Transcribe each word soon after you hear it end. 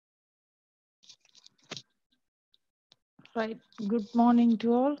Right. Good morning to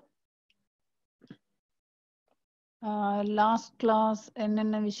all. Last class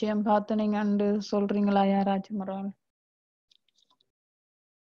என்னென்ன விஷயம் பார்த்து நீங்க அண்டு சொல்றீங்களா யாராச்சும் ஒரு ஆள்?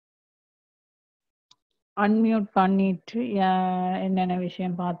 அன்மியூட் பண்ணிட்டு என்னென்ன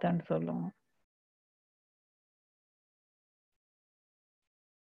விஷயம் பார்த்தேன்னு சொல்லுங்க.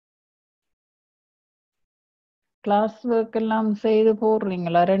 கிளாஸ் ஒர்க் எல்லாம் செய்து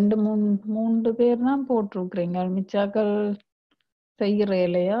போடுறீங்களா? 2-3 பேர் தான் போட்டிருக்கிறீங்க. மிச்சாக்கள் செய்யற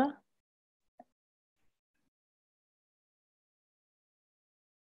இல்லையா?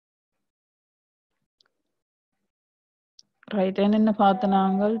 ரைட். என்னென்ன பார்த்து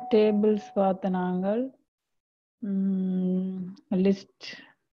நாங்கள் டேபிள்ஸ் பார்த்து நாங்கள் லிஸ்ட்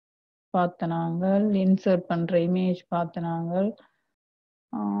பார்த்து நாங்கள் இன்சர்ட் பண்ற இமேஜ் பார்த்து நாங்கள்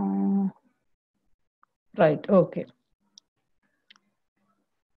ரைட். ஓகே.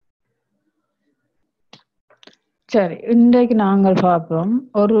 சரி, இன்றைக்கு நாங்கள் பார்ப்போம்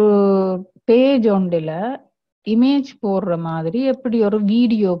ஒரு பேஜ் ஒன்றில் இமேஜ் போடுற மாதிரி எப்படி ஒரு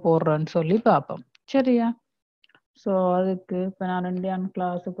வீடியோ போடுறோன்னு சொல்லி பார்ப்போம். சரியா? ஸோ அதுக்கு இப்போ நான் 2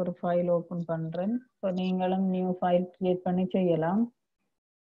 கிளாஸுக்கு ஒரு ஃபைல் ஓப்பன் பண்ணுறேன். ஸோ நீங்களும் நியூ ஃபைல் கிரியேட் பண்ணி செய்யலாம்.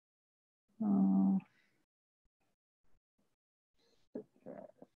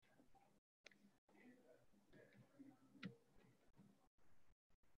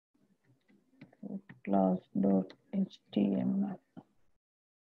 class.html.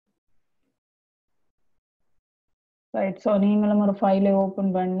 ரைட். ஸோ நீங்களும் ஒரு ஃபைலை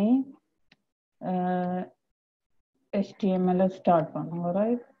ஓப்பன் பண்ணி HTML ஸ்டார்ட் பண்ணுங்க.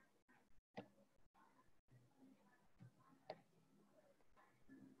 ரைட்.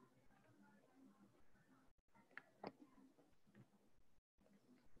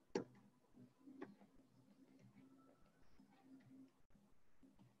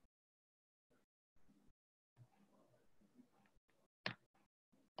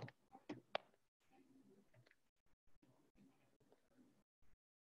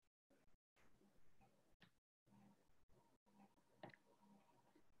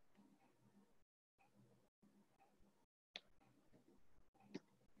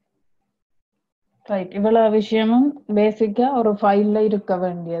 ரைட். இவ்வளவு விஷயமும் பேசிக்கா ஒரு ஃபைல்ல இருக்க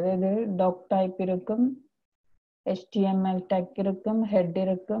வேண்டியது. இது டாக் டைப் இருக்கும், HTML டேக் இருக்கும், ஹெட்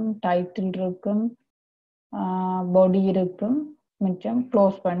இருக்கும், டைட்டில் இருக்கும், பாடி இருக்கும், மிச்சம்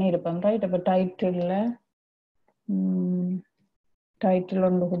க்ளோஸ் பண்ணி இருப்போம். ரைட். அப்போ டைட்டில்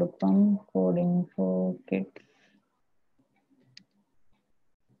ஒன்று கொடுப்போம், coding for kids.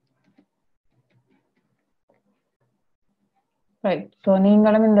 Right. So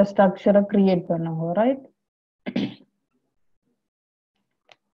நீங்களும் இந்த ஸ்ட்ரக்சரை கிரியேட் பண்ணுங்க. ரைட்.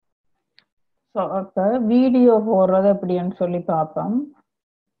 ஸோ அப்போ வீடியோ போடுறது எப்படின்னு சொல்லி பார்ப்போம்.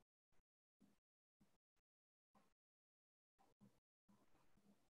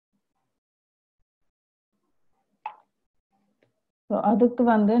 ஸோ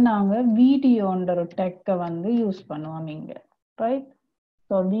அதுக்கு நாங்கள் வீடியோன்ற ஒரு டெக்கை யூஸ் பண்ணுவோம் இங்கே. ரைட்.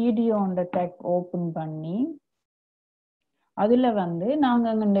 ஸோ வீடியோன்ற டெக் ஓப்பன் பண்ணி அதில்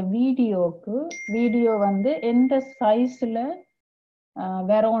நாங்கள் இந்த வீடியோக்கு வீடியோ எந்த சைஸில்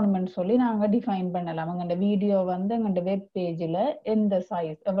வரணும்னு சொல்லி நாங்கள் டிஃபைன் பண்ணலாம். அங்கே வீடியோ எங்கள் வெப் பேஜில் எந்த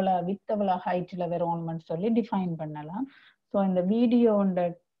சைஸ் எவ்வளோ வித் எவ்வளோ ஹைட்டில் வரணும்னு சொல்லி டிஃபைன் பண்ணலாம். ஸோ இந்த வீடியோன்ற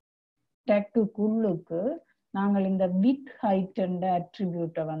டெக்குள்ளுக்கு நாங்கள் இந்த வித் ஹைட் என்ற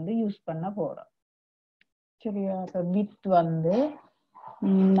அட்ரிபியூட்டை யூஸ் பண்ண போறோம். சரியா? வித்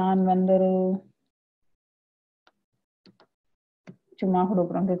நான் ஒரு சும்மா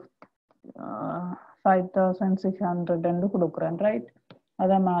கொடுக்குறேன், 5600 கொடுக்குறேன். ரைட்.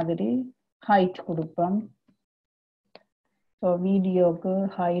 அதே மாதிரி ஹைட் கொடுப்போம். ஸோ வீடியோக்கு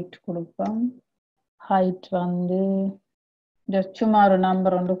ஹைட் கொடுப்போம். ஹைட் ஜஸ்ட் சும்மா ஒரு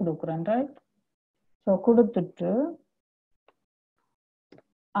நம்பர் கொடுக்குறேன். ரைட். ஸோ கொடுத்துட்டு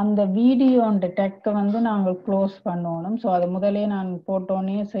அந்த வீடியோன்ற டெக்கை நாங்கள் க்ளோஸ் பண்ணணும். ஸோ அது முதலே நான்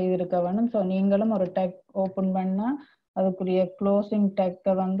போட்டோன்னே செய்திருக்க வேணும். ஸோ நீங்களும் ஒரு டெக் ஓப்பன் பண்ணால் அதுக்குரிய க்ளோசிங்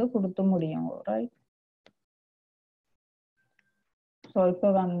டெக்கை கொடுத்து முடியும். ரைட். ஸோ இப்போ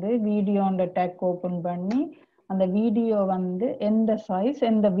வீடியோன்ற டெக் ஓப்பன் பண்ணி அந்த வீடியோ எந்த சைஸ்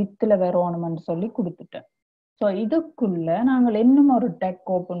எந்த வித்தில் வரணும்னு சொல்லி கொடுத்துட்டேன். ஸோ இதுக்குள்ள நாங்கள் இன்னும் ஒரு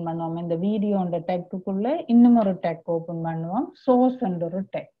டெக் ஓப்பன் பண்ணுவோம். இந்த வீடியோன்ற டெக்குக்குள்ள இன்னும் ஒரு டெக் ஓப்பன் பண்ணுவோம், சோர்ஸ் என்ற ஒரு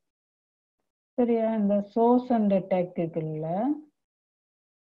டெக். சரியா? இந்த சோர்ஸ் என்ற டெக்குக்குள்ள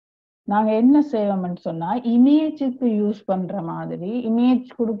நாங்கள் என்ன செய்வோம்னு சொன்னா இமேஜுக்கு யூஸ் பண்ற மாதிரி இமேஜ்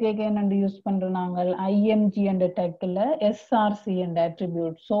கொடுக்க என்னென்று யூஸ் பண்ற நாங்கள் IMG என்ற டெக்கில் SRC என்ற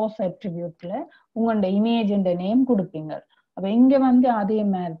அட்ரிபியூட் சோர்ஸ் அட்ரிபியூட்ல உங்களோட இமேஜ் என்ற நேம் கொடுப்பீங்க. அப்ப இங்க அதே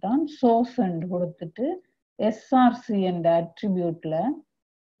மாதிரி தான் சோர்ஸ் கொடுத்துட்டு எஸ்ஆர்சி என்ற அட்ரிபியூட்ல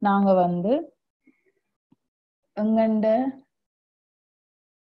நாங்க வந்து எங்கண்ட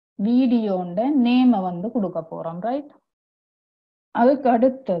வீடியோண்ட நேமை வந்து கொடுக்க போறோம், ரைட்? அதுக்கு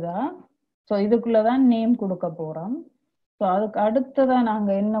அடுத்ததா ஸோ இதுக்குள்ளதான் நேம் கொடுக்க போறோம். ஸோ அதுக்கு அடுத்ததா நாங்க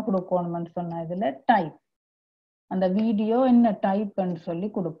என்ன கொடுக்கணும்னு சொன்ன இதுல டைப், அந்த வீடியோ என்ன டைப்னு சொல்லி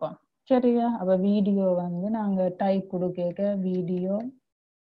கொடுப்போம். சரியா? அப்ப வீடியோ வந்து நாங்க டைப் கொடுக்க வீடியோ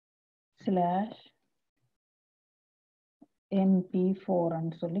 /MP4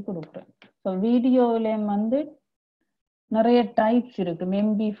 சொல்லி கொடுப்போம். ஸோ வீடியோல வந்து நிறைய டைப்ஸ் இருக்கும்.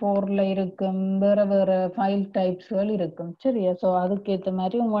 MP4ல இருக்கும், வேற வேற ஃபைல் டைப்ஸ்கள் இருக்கும். சரியா? ஸோ அதுக்கேற்ற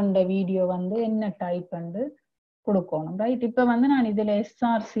மாதிரி உங்களோட வீடியோ வந்து என்ன டைப் வந்து கொடுக்கணும், ரைட்? இப்ப வந்து நான் இதுல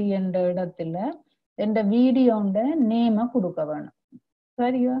எஸ்ஆர்சி என்ற இடத்துல எந்த வீடியோண்ட நேம கொடுக்க வேணும்.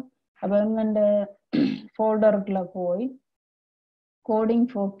 சரியா? அப்ப எங்கண்ட ஃபோல்டருக்குள்ள போய் கோடிங்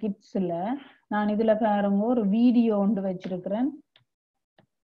ஃபார் கிட்ஸ்ல நான் இதுல பாருங்க ஒரு வீடியோ ஒன்று வச்சிருக்கிறேன்.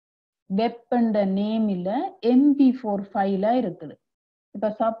 வெப் என்ற நேமில் MP4 ஃபைலா இருக்குது. இப்ப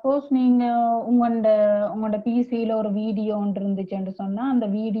சப்போஸ் நீங்க உங்களோட பிசியில ஒரு வீடியோ ஒன்று இருந்துச்சுன்னு சொன்னா அந்த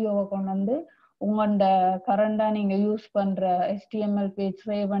வீடியோவை கொண்டு வந்து உங்களோட கரண்டா நீங்க யூஸ் பண்ற HTML பேஜ்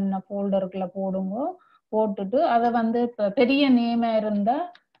சேவ் பண்ண ஃபோல்டருக்குள்ள போடுங்க. போட்டுட்டு அதை வந்து இப்ப பெரிய நேமா இருந்தா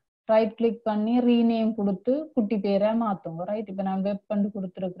ரைட் கிளிக் பண்ணி ரீநேம் கொடுத்து குட்டி பேரா மாத்துங்க, ரைட்? இப்ப நான் வெப் பண்ணி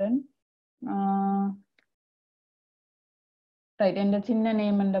கொடுத்துருக்கிறேன். ரைட், எந்த சின்ன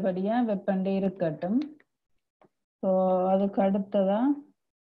நேம் என்றபடியா வெப் பண்ணி இருக்கட்டும். ஸோ அதுக்கு அடுத்ததா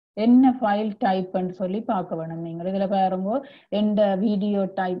என்ன ஃபைல் டைப்னு சொல்லி பார்க்க வேணும். நீங்கள் இதுல பாருங்க எந்த வீடியோ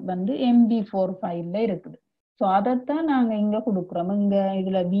டைப் வந்து MP4 ஃபைல்ல இருக்குது. ஸோ அதைத்தான் நாங்க இங்க கொடுக்குறோம். இங்க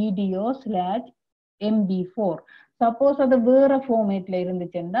இதுல வீடியோ /MP4. சப்போஸ் அது வேற ஃபார்மேட்ல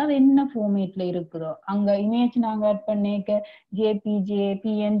இருந்துச்சுன்னா அது என்ன ஃபார்மேட்ல இருக்குதோ அங்க இமேஜ் நாங்க ஆட் பண்ணிக்க JPG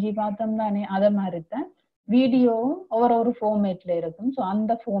PNG பார்த்தோம் தானே, அதை மாதிரி தான் வீடியோவும் ஒரு ஃபார்மேட்ல இருக்கும். ஸோ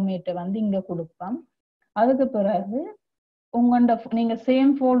அந்த ஃபார்மேட்டை வந்து இங்க கொடுப்போம். அதுக்கு பிறகு உங்களோட நீங்க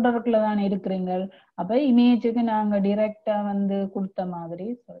சேம் ஃபோல்டருக்குள்ள தானே இருக்கிறீங்க. அப்ப இமேஜுக்கு நாங்க டிரெக்டா வந்து கொடுத்த மாதிரி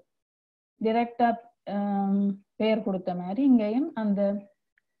டிரெக்டா பேர் கொடுத்த மாதிரி இங்கேயும் அந்த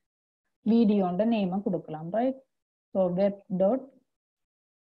வீடியோண்ட நேமை கொடுக்கலாம், ரைட்? So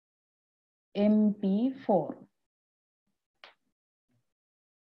web.mp4.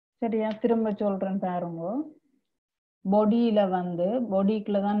 சரியா? திரும்ப சொல்றேன் பாருங்க. பொடியில வந்து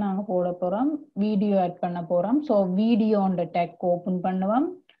பொடிக்குள்ள தான் நாங்க போட போறோம், வீடியோ ஆட் பண்ண போறோம். ஸோ வீடியோண்ட டெக் ஓபன் பண்ணுவோம்,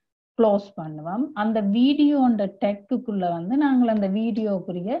 க்ளோஸ் பண்ணுவோம். அந்த வீடியோண்ட டெக்குக்குள்ள வந்து நாங்கள் அந்த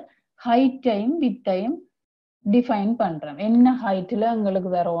வீடியோக்குரிய ஹைட்டையும் வித்தையும் டிஃபைன் பண்றோம். என்ன ஹைட்ல எங்களுக்கு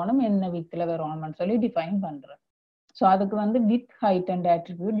வரணும், என்ன வித்ல வரணும்னு சொல்லி டிஃபைன் பண்றோம். ஸோ அதுக்கு வந்து with height and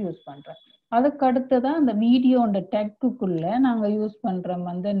attribute use பண்றோம். அதுக்கு அடுத்ததான் அந்த வீடியோண்ட டெக்குக்குள்ள நாங்க யூஸ் பண்றோம்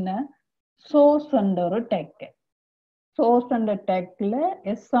வந்து என்ன சோர்ஸ் என்ற ஒரு டெக். சோர்ஸ் அண்ட் டெக்ல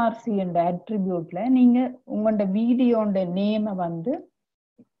எஸ்ஆர்சி என்ற அட்ரிபியூட்ல நீங்க உங்களோட வீடியோண்ட நேமை வந்து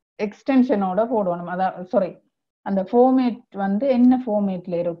எக்ஸ்டென்ஷனோட போடணும். அதாவது அந்த ஃபார்மேட் வந்து என்ன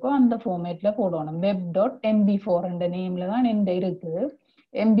ஃபார்மேட்ல இருக்கோ அந்த ஃபார்மேட்ல போடணும். web.mp4 என்ற நேம்ல தான் எந்த இருக்கு,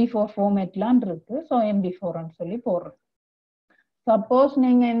 MP4 ஃபார்மேட்லாம் இருக்கு. ஸோ MP4ன்னு சொல்லி போடுறோம். சப்போஸ்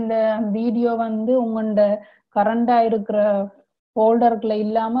நீங்க இந்த வீடியோ வந்து உங்களோட கரண்டா இருக்கிற ஃபோல்டருக்குள்ள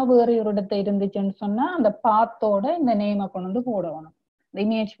இல்லாம வேறு ஒரு இடத்த இருந்துச்சுன்னு சொன்னா அந்த பாத்தோட இந்த நேமை கொண்டு வந்து போடணும்,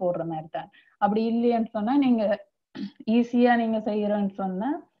 இமேஜ் போடுற மாதிரி தான். அப்படி இல்லைன்னு சொன்னா நீங்க ஈஸியா நீங்க செய்யறேன்னு சொன்னா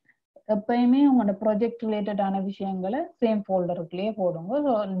எப்பயுமே உங்களோட ப்ராஜெக்ட் ரிலேட்டடான விஷயங்களை சேம் ஃபோல்டருக்குள்ளேயே போடுங்க.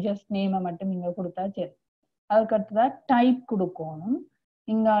 ஸோ ஜஸ்ட் நேமை மட்டும் நீங்க கொடுத்தா சரி. அதுக்கடுத்ததா டைப் கொடுக்கணும்.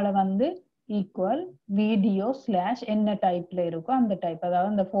 இங்கால வந்து ஈக்குவல் வீடியோ / என்ன டைப்ல இருக்கோ அந்த டைப்,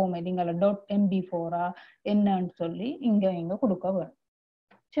 அதாவது அந்த ஃபார்மேட் இங்கால .mp4 என்னன்னு சொல்லி இங்க கொடுக்க வரும்.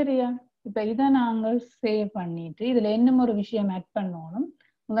 சரியா? இப்ப இதை நாங்கள் சேவ் பண்ணிட்டு இதுல இன்னும் ஒரு விஷயம் ஆட் பண்ணணும்.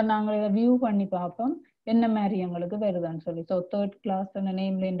 நாங்கள் இதை வியூ பண்ணி பார்ப்போம் என்ன மாதிரி எங்களுக்கு வருதுன்னு சொல்லி. ஸோ தேர்ட் கிளாஸ்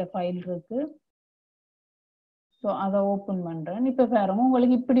நேம்ல இந்த ஃபைல் இருக்கு. ஸோ அதை ஓப்பன் பண்றேன். இப்ப பாருங்க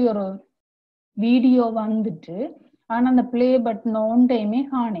உங்களுக்கு இப்படி ஒரு வீடியோ வந்துட்டு ஆனா அந்த பிளே பட்டன் ஒன்றையுமே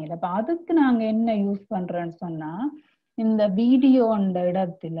காணல. அப்ப அதுக்கு நாங்க என்ன யூஸ் பண்றோம்னு சொன்னா இந்த வீடியோன்ற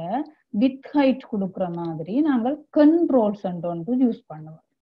இடத்துல வித் ஹைட் கொடுக்குற மாதிரி நாங்கள் கண்ட்ரோல்ஸ் ஒன்று யூஸ் பண்ணுவோம்.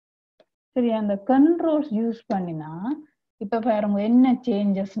 சரி, அந்த கண்ட்ரோல்ஸ் யூஸ் பண்ணினா இப்ப பாருங்க என்ன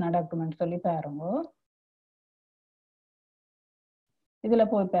சேஞ்சஸ் நடக்கும்னு சொல்லி பாருங்க. இதுல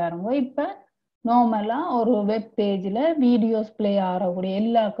போய் பாருங்க. இப்ப நார்மலா ஒரு வெப் பேஜ்ல வீடியோஸ் பிளே ஆகக்கூடிய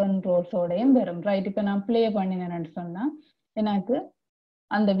எல்லா கண்ட்ரோல்ஸோடையும் வரும், ரைட்? இப்ப நான் பிளே பண்ணினேன்னு சொன்னா எனக்கு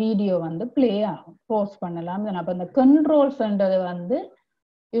அந்த வீடியோ வந்து பிளே ஆகும், போஸ்ட் பண்ணலாம். அப்ப அந்த கண்ட்ரோல்ஸ்ன்றது வந்து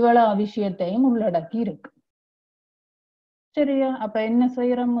இவ்வளவு விஷயத்தையும் உள்ளடக்கி இருக்கு. சரியா? அப்ப என்ன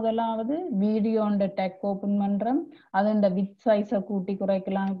செய்யறோம்? முதலாவது வீடியோண்ட டெக் ஓபன் பண்றோம். அதோட வித் சைஸ கூட்டி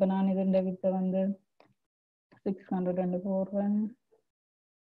குறைக்கலாம். இப்ப நான் இதோட வித்த வந்து 600 போடுறேன்.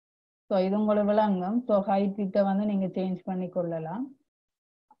 ஸோ இது உங்களுக்கு விளங்கும். ஸோ ஹைட் வித்த வந்து நீங்க சேஞ்ச் பண்ணி கொள்ளலாம்.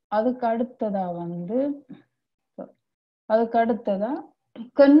 அதுக்கு அடுத்ததா வந்து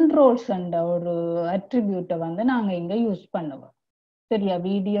கண்ட்ரோல்ஸ் என்ற ஒரு அட்ரிபியூட்டை வந்து நாங்க இங்க யூஸ் பண்ணுவோம். சரியா?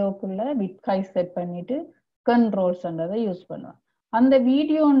 வீடியோக்குள்ள வித் ஹைட் செட் பண்ணிட்டு கண்ட்ரோல்ஸ்ன்றதை யூஸ் பண்ணுவோம். அந்த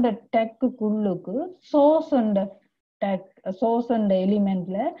வீடியோண்ட டெக்குள்ளுக்கு சோர்ஸ்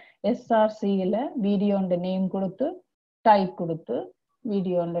எலிமெண்ட்ல எஸ்ஆர்சியில வீடியோண்ட நேம் கொடுத்து டைப் கொடுத்து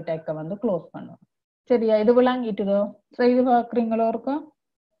வீடியோண்ட டெக்கை வந்து க்ளோஸ் பண்ணுவோம். சரியா? இது விளங்கிட்டுதோ? செய்து பார்க்குறீங்களோ இருக்கா?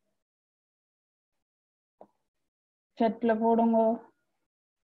 செட்ல போடுங்க.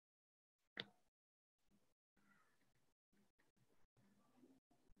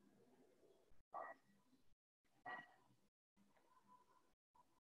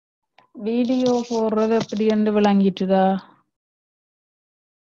 வீடியோ போடுறது எப்படி என்று விளங்கிட்டுதா?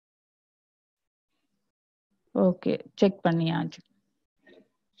 ஓகே, செக் பண்ணியாச்சு.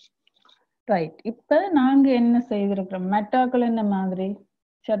 ரைட். இப்ப நாங்க என்ன செய்திருக்கிறோம்? மெட்டாக்கள் என்ன மாதிரி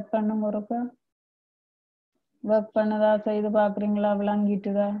செட் பண்ணுங்க ஒருக்கா. ஒர்க் பண்ணதா? செய்து பாக்குறீங்களா?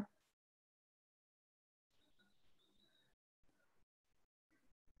 விளங்கிட்டுதா?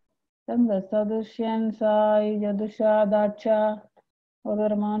 சதுஷன், சாய், யதுஷா, தாட்சா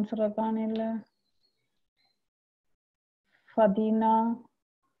ஒரு ஆன்சரை காணல. ஃபதீனா,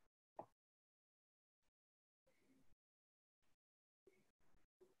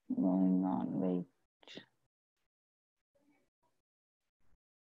 going on, wait.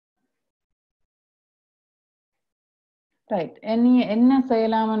 ரைட். என்ன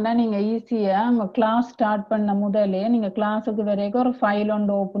செய்யலாம்னா நீங்க ஈஸியா உங்க கிளாஸ் ஸ்டார்ட் பண்ண முதலே நீங்க கிளாஸுக்கு வரைக்கும் ஒரு ஃபைல்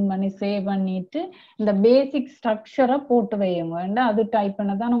ஒன்று ஓபன் பண்ணி சேவ் பண்ணிட்டு இந்த பேசிக் ஸ்ட்ரக்சரை போட்டு வையுங்க. அது டைப்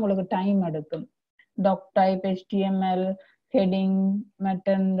பண்ண தான் உங்களுக்கு டைம் எடுக்கும். டாக் டைப், HTML, ஹெட்டிங்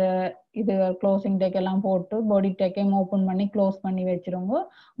மற்ற இந்த இது க்ளோசிங் டெக் எல்லாம் போட்டு பாடி டெக்கையும் ஓபன் பண்ணி க்ளோஸ் பண்ணி வச்சிருங்க.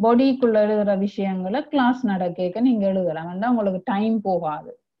 பாடிக்குள்ள எழுதுற விஷயங்களை கிளாஸ் நடக்க நீங்க எழுதலாம். உங்களுக்கு டைம்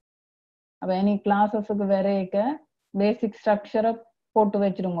போகாது. அப்ப இனி கிளாஸஸுக்கு வரைக்க பேசிக் ஸ்ட்ரக்சரை போட்டு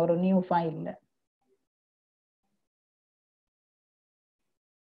வச்சிருங்க ஒரு நியூ ஃபைல்ல.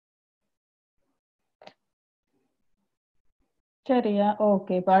 சரியா?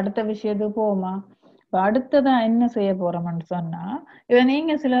 ஓகே. இப்ப அடுத்த விஷயத்துக்கு போமா. இப்ப அடுத்ததா என்ன செய்ய போறோம்னு சொன்னா, இப்ப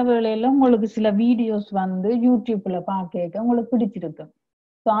நீங்க சில வேளையில உங்களுக்கு சில வீடியோஸ் வந்து யூடியூப்ல பார்க்க உங்களுக்கு பிடிச்சிருக்கு.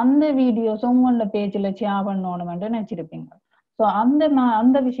 ஸோ அந்த வீடியோஸ் உங்களோட பேஜ்ல ஷேர் பண்ணணும்னு நினைச்சிருப்பீங்க. ஸோ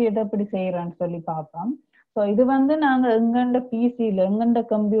அந்த விஷயத்தை எப்படி செய்யறேன்னு சொல்லி பார்ப்போம். ஸோ இது வந்து நாங்க எங்கண்ட பிசியில எங்கண்ட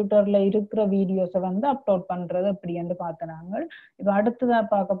கம்ப்யூட்டர்ல இருக்கிற வீடியோஸை வந்து அப்லோட் பண்றது அப்படின்னு பார்த்து நாங்கள் இப்ப அடுத்ததா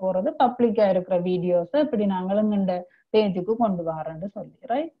பார்க்க போறது பப்ளிக்கா இருக்கிற வீடியோஸை இப்படி நாங்கள் எங்கண்ட பேஜுக்கு கொண்டு வரோன்னு சொல்லி.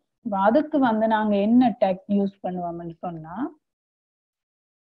 ரைட். இப்ப அதுக்கு வந்து நாங்க என்ன டெக் யூஸ் பண்ணுவோம்னு சொன்னா,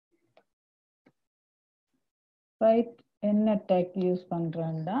 ரைட், என்ன டெக் யூஸ்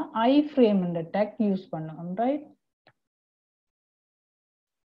பண்றோம்னா ஐஃப்ரேம் என்ற டெக் யூஸ் பண்ணுவோம். ரைட்.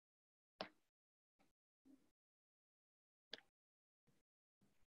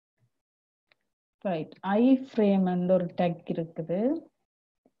 ரைட். ஐஃப்ரேம் என்ற ஒரு டெக் இருக்குது.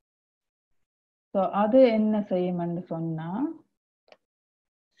 ஸோ அது என்ன செய்யும்னு சொன்னா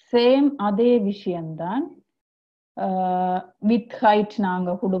சேம் அதே விஷயம்தான். வித் ஹைட்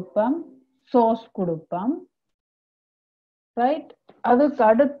நாங்க கொடுப்போம், சோர்ஸ் கொடுப்போம். ரைட். அதுக்கு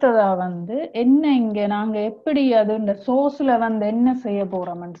அடுத்ததா வந்து என்ன இங்க நாங்க எப்படி அது இந்த சோர்ஸ்ல வந்து என்ன செய்ய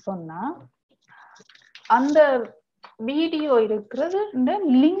போறோம்னு சொன்னா அந்த வீடியோ இருக்கிறது இந்த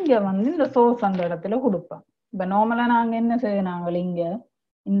லிங்க வந்து இந்த சோர்ஸ் அந்த இடத்துல கொடுப்போம். இப்ப நார்மலா நாங்க என்ன செய்யறாங்க லிங்க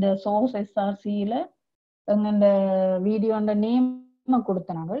இந்த சோர்ஸ் எஸ்ஆர்சியில எங்க இந்த வீடியோட நேம்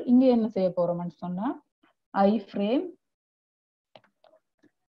கொடுத்தனாங்க. இங்க என்ன செய்ய போறோம்னு சொன்னா ஐஃப்ரேம்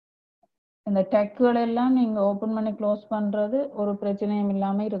இந்த டெக்குகள் எல்லாம் நீங்க ஓபன் பண்ணி க்ளோஸ் பண்றது ஒரு பிரச்சனையும்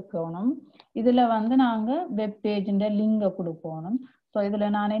இல்லாம இருக்கணும். இதுல வந்து நாங்க வெப் பேஜ்ன்ற லிங்க கொடுக்கணும். ஸோ இதுல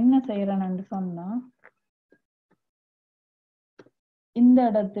நான் என்ன செய்யறேன்னு சொன்னா இந்த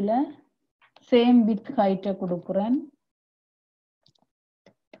இடத்துல சேம் வித் ஹைட்டை கொடுக்குறேன்.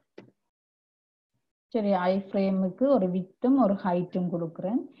 சரி, ஐஃப்ரேமுக்கு ஒரு வித்தும் ஒரு ஹைட்டும்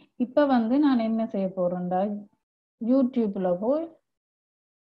கொடுக்குறேன். இப்ப வந்து நான் என்ன செய்ய போறேன்டா யூடியூப்ல போய்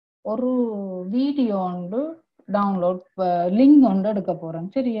ஒரு வீடியோ ஒன்று டவுன்லோட் லிங்க் ஒன்று எடுக்க போறேன்.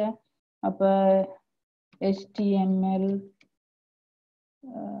 சரியா? அப்ப HTML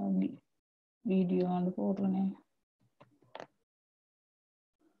வீடியோ ஒன்று போடுறேனே.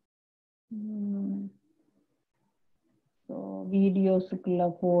 ஸோ வீடியோஸுக்குள்ள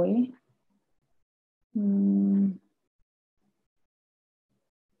போய்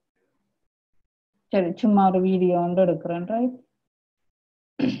சரி சும்மா ஒரு வீடியோ வந்து எடுக்கிறேன் ரைட்.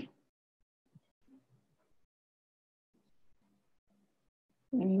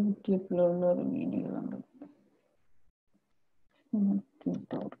 யூடியூப்ல உள்ள ஒரு வீடியோ வந்து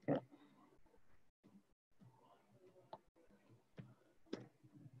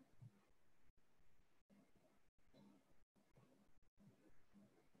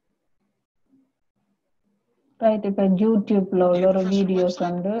ரைட். இப்ப யூடியூப்ல உள்ள ஒரு வீடியோஸ்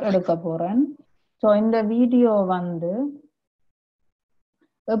வந்து எடுக்க போறேன். ஸோ இந்த வீடியோ வந்து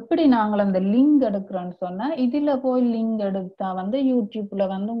எப்படி நாங்கள் அந்த லிங்க் எடுக்கிறோன்னு சொன்னா இதுல போய் லிங்க் எடுத்தா வந்து யூடியூப்ல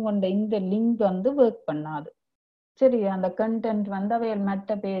வந்து உங்களோட இந்த லிங்க் வந்து ஒர்க் பண்ணாது. சரி, அந்த கண்டென்ட் வந்து அவையில்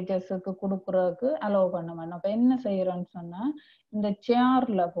மற்ற பேஜஸுக்கு கொடுக்கறதுக்கு அலோவ் பண்ண வேணும். அப்ப என்ன செய்யறோம்னு சொன்னா இந்த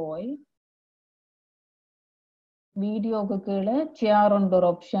சேர்ல போய் வீடியோக்கு கீழே சேர் ஒரு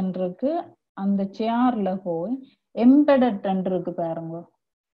ஆப்ஷன் இருக்கு. அந்த சேர்ல போய் எம்பெடட் இருக்கு பாருங்க.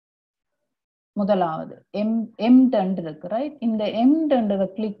 முதலாவது எம்10 இருக்கு ரைட். இந்த எம்10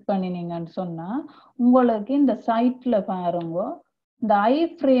 கிளிக் பண்ணினீங்கன்னு சொன்னா உங்களுக்கு இந்த சைட்ல பாருங்க இந்த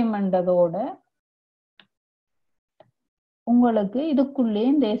ஐஃப்ரேம்ன்றதோட உங்களுக்கு இதுக்குள்ளே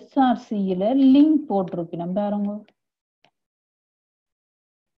இந்த எஸ்ஆர்சியில லிங்க் போட்டிருக்கணும் பாருங்க.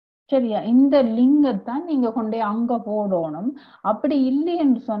 சரியா, இந்த லிங்கத்தான் நீங்க கொண்டே அங்க போடணும். அப்படி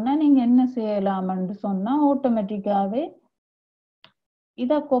இல்லைன்னு சொன்னா நீங்க என்ன செய்யலாம்னு சொன்னா ஆட்டோமேட்டிக்காவே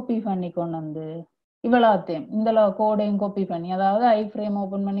இதை காப்பி பண்ணி கொண்டு வந்து இவ்வளோத்தையும் இந்த கோடையும் காப்பி பண்ணி, அதாவது ஐஃப்ரேம்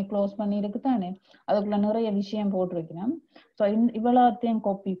ஓபன் பண்ணி க்ளோஸ் பண்ணி இருக்குதானே, அதுக்குள்ள நிறைய விஷயம் போட்டிருக்கணும். ஸோ இவ்வளோத்தையும்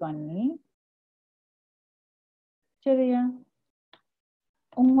காப்பி பண்ணி சரியா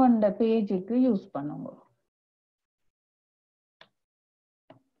உங்களோட பேஜுக்கு யூஸ் பண்ணுங்க.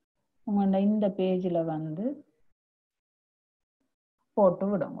 உங்களோட இந்த பேஜ்ல வந்து போட்டு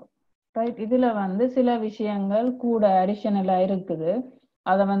விடுங்க ரைட். இதுல வந்து சில விஷயங்கள் கூட அடிஷனலா இருக்குது.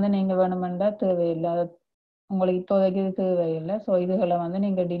 அதை வந்து நீங்க வேணுமெண்டா தேவையில்லை, உங்களுக்கு இப்போதைக்கு இது தேவையில்லை. ஸோ இதுகளை வந்து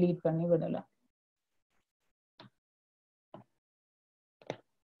நீங்க டிலீட் பண்ணி விடலாம்.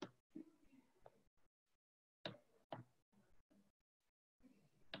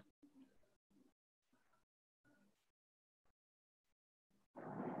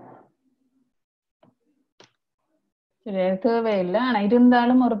 சரி, தேவையில்லை. ஆனா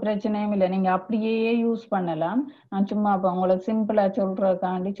இருந்தாலும் ஒரு பிரச்சனையும் இல்லை, நீங்க அப்படியே யூஸ் பண்ணலாம். நான் சும்மா இப்போ உங்களுக்கு சிம்பிளா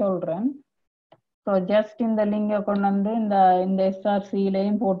சொல்றதுக்காண்டி சொல்றேன். ஸோ ஜஸ்ட் இந்த லிங்கை கொண்டு வந்து இந்த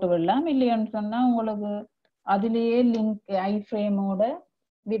எஸ்ஆர்சிலையும் போட்டு விடலாம். இல்லைன்னு சொன்னா உங்களுக்கு அதுலேயே லிங்க் ஐஃப்ரேமோட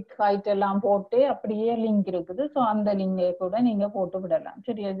வித் ஹைட் எல்லாம் போட்டு அப்படியே லிங்க் இருக்குது. ஸோ அந்த லிங்கை கூட நீங்க போட்டு விடலாம்.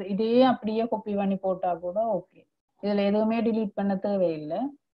 சரி, இதே அப்படியே காப்பி பண்ணி போட்டா கூட ஓகே. இதுல எதுவுமே டிலீட் பண்ண தேவையில்லை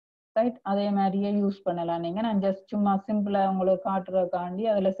ரைட். அதே மாதிரியே யூஸ் பண்ணலாம் நீங்க. நான் ஜஸ்ட் சும்மா சிம்பிளா உங்களுக்கு காட்டுறதுக்காண்டி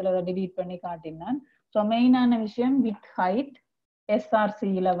அதுல சிலதை டிலீட் பண்ணி காட்டினேன். ஸோ மெயினான விஷயம் வித் ஹைட்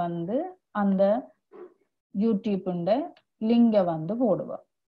எஸ்ஆர்சியில வந்து அந்த யூடியூப்ன்ற லிங்கை வந்து போடுவோம்.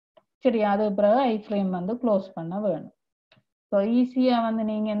 சரி, அது பிறகு ஐஃப்ரேம் வந்து க்ளோஸ் பண்ண வேணும். ஸோ ஈஸியா வந்து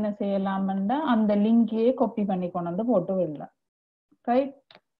நீங்க என்ன செய்யலாம்னா அந்த லிங்கையே காப்பி பண்ணி கொண்டு வந்து போட்டு விடலாம் ரைட்.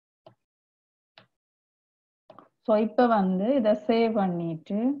 ஸோ இப்போ வந்து இதை சேவ்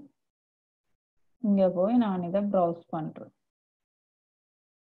பண்ணிட்டு இங்க போய் நான் இதை ப்ரௌஸ் பண்றேன்.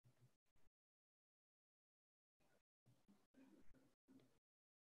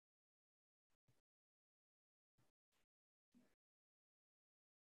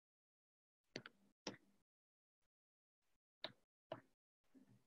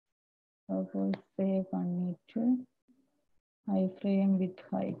 போய் சேவ் பண்ணிட்டு ஐஃப்ரேம் வித்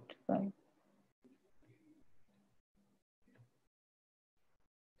ஹைட்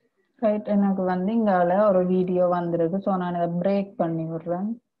ரைட். எனக்கு வந்து இங்கால ஒரு வீடியோ வந்திருக்கு. ஸோ நான் இதை பிரேக் பண்ணி விடுறேன்.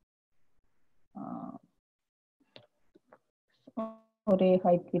 ஒரே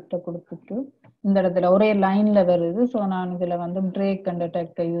ஹைட் கிட்ட கொடுத்துட்டு இந்த இடத்துல ஒரே லைன்ல வருது. ஸோ நான் இதுல வந்து பிரேக் அண்ட்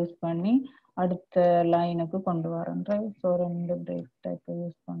டெக்கை யூஸ் பண்ணி அடுத்த லைனுக்கு கொண்டு வரேன். ஸோ 2 பிரேக் டெக்கை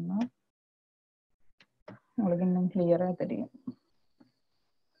யூஸ் பண்ணா உங்களுக்கு இன்னும் கிளியரா தெரியும்.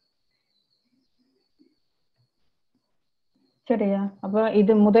 சரியா, அப்ப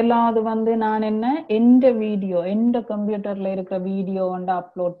இது முதலாவது வந்து நான் என்ன எந்த வீடியோ எந்த கம்ப்யூட்டர்ல இருக்கிற வீடியோ வந்து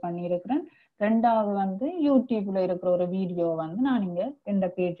அப்லோட் பண்ணி இருக்கிறேன். ரெண்டாவது வந்து யூடியூப்ல இருக்கிற ஒரு வீடியோ வந்து நான் இங்க எந்த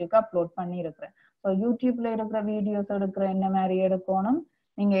பேஜுக்கு அப்லோட் பண்ணி இருக்கிறேன். ஸோ யூடியூப்ல இருக்கிற வீடியோஸ் எடுக்கிற என்ன மாதிரி எடுக்கணும்,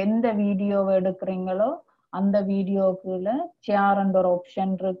 நீங்க எந்த வீடியோவை எடுக்கிறீங்களோ அந்த வீடியோக்குள்ள சேர் ஒரு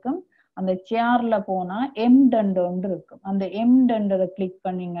ஆப்ஷன் இருக்கும். அந்த சேர்ல போனா எம்2 ஒன்று இருக்கும். அந்த எம்2 கிளிக்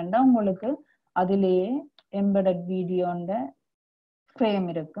பண்ணீங்கன்னா உங்களுக்கு அதுலேயே எம்பெடட் வீடியோன்ற ஃப்ரேம்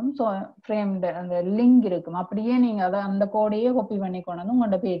இருக்கும். ஸோ ஃப்ரேம் அந்த லிங்க் இருக்கும். அப்படியே நீங்க அதை அந்த கோடையே காப்பி பண்ணி கொண்டு வந்து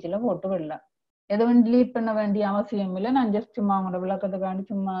உங்களோட பேஜில் போட்டு விடலாம். எதுவும் டிலீட் பண்ண வேண்டிய அவசியம் இல்லை. நான் ஜஸ்ட் சும்மா உங்களோட விளக்கத்துக்காண்டி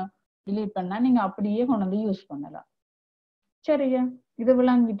சும்மா delete பண்ணா நீங்க அப்படியே கொண்டு வந்து யூஸ் பண்ணலாம். சரியா? இது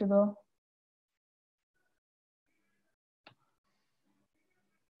விளங்கிட்டுதோ?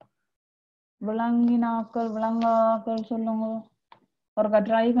 விளங்காக்கள் சொல்லுங்க. ஒருக்கா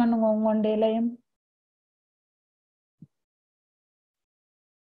ட்ரை பண்ணுங்க உங்கள்டையிலையும்.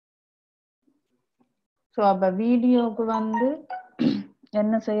 ஸோ அப்போ வீடியோவுக்கு வந்து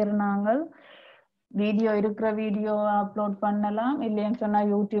என்ன செய்யறோம், நாங்கள் வீடியோ இருக்கிற வீடியோ அப்லோட் பண்ணலாம், இல்லைன்னு சொன்னா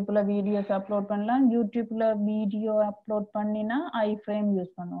யூடியூப்ல வீடியோஸ் அப்லோட் பண்ணலாம். யூடியூப்ல வீடியோ அப்லோட் பண்ணினா iFrame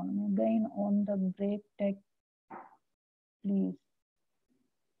யூஸ் பண்ணணும். again on the BreakTech please.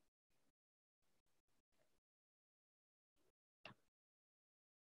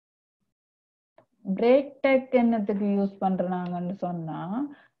 BreakTech என்னத்துக்கு யூஸ் பண்றாங்கன்னு சொன்னா,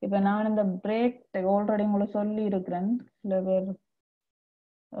 இப்ப நான் இந்த BreakTech ஆல்ரெடி உங்களுக்கு சொல்லி இருக்கிறேன். சில பேர்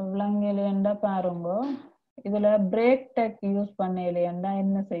விளங்கலையண்டா பாருங்க. இதுல BreakTech யூஸ் பண்ணலையண்டா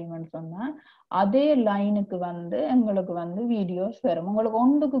என்ன செய்யணும்னு சொன்னா, அதே லைனுக்கு வந்து எங்களுக்கு வந்து வீடியோஸ் வரும். உங்களுக்கு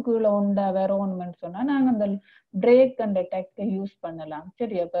ஒன்றுக்கு கீழே ஒன்றா வரணும்னு சொன்னா நாங்க அந்த பிரேக் அண்ட் டெக்டை யூஸ் பண்ணலாம்.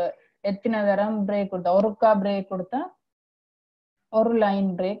 சரி, அப்ப எத்தனை தரம் பிரேக் கொடுத்தா, ஒருக்கா பிரேக் கொடுத்தா ஒரு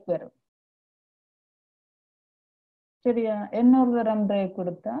லைன் பிரேக் வரும். சரியா? இன்னொரு தரம் பிரேக்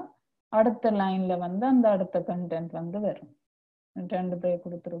கொடுத்தா அடுத்த லைன்ல வந்து அந்த அடுத்த கண்டென்ட் வந்து வரும். 2 பிரேக்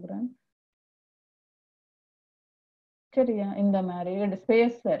கொடுத்துருக்குறேன். சரியா? இந்த மாதிரி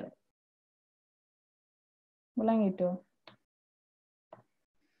ஸ்பேஸ் வரும். விளங்கிட்டோ?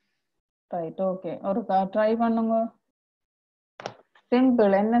 Right, okay. ஒரு ட்ரை பண்ணுங்க.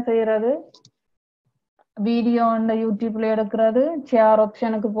 சிம்பிள். என்ன செய்யறது, வீடியோ யூடியூப்ல எடுக்கிறது, ஷேர்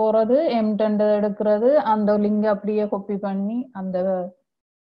ஆப்ஷனுக்கு போறது, M10 எடுக்கிறது, அந்த லிங்க் அப்படியே காப்பி பண்ணி அந்த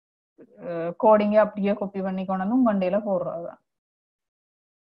கோடிங்க அப்படியே காப்பி பண்ணி கொண்டு வந்து உங்கண்டையில போடுறது.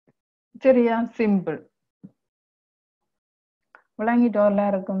 சரியா? சிம்பிள். விளங்கிட்டோ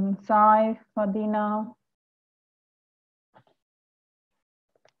எல்லாருக்கும்? சாய், ஃபதீனா,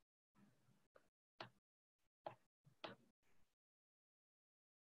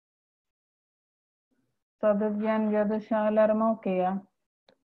 சதுர்யான், யதுஷா எல்லாரும் ஓகேயா?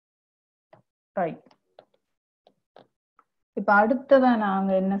 ரைட். இப்ப அடுத்ததான்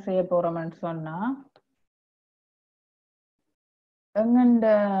நாங்க என்ன செய்ய போறோம்னு சொன்னா, எங்கண்ட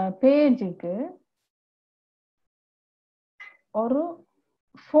பேஜுக்கு ஒரு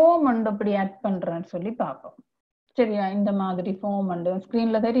ஃபார்ம் வந்து அப்படி ஆட் பண்றேன்னு சொல்லி பார்ப்போம். சரியா? இந்த மாதிரி ஃபார்ம் வந்து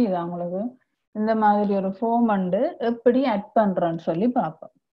ஸ்கிரீன்ல தெரியுதா உங்களுக்கு? இந்த மாதிரி ஒரு ஃபார்ம் வந்து எப்படி ஆட் பண்றேன்னு சொல்லி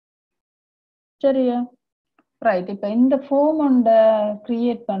பார்ப்போம். சரியா? ரைட். இப்ப இந்த ஃபார்ம் ஒன்றை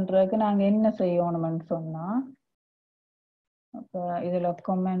கிரியேட் பண்றதுக்கு நாங்க என்ன செய்யணும்னு சொன்னா, அப்ப இதுல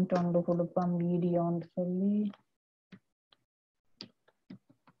கமெண்ட் ஒன்று கொடுப்போம், வீடியோன்னு சொல்லி.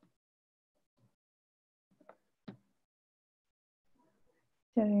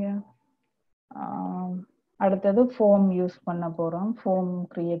 சரியா? அடுத்தது ஃபார்ம் யூஸ் பண்ண போறோம், ஃபார்ம்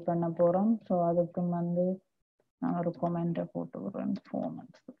கிரியேட் பண்ண போறோம். ஸோ அதுக்கு வந்து நான் ஒரு கமெண்ட்டை போட்டுக்கிறேன், ஃபார்ம்.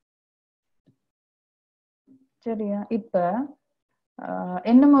 சரியா? இப்ப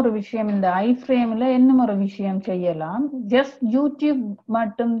இன்னும் ஒரு விஷயம், இந்த iFrameல இன்னும் ஒரு விஷயம் செய்யலாம். ஜஸ்ட் யூடியூப்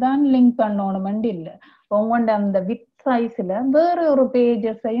மட்டும்தான் லிங்க் பண்ணணும்னு இல்லை, உங்களோட அந்த வித் சைஸ்ல வேற ஒரு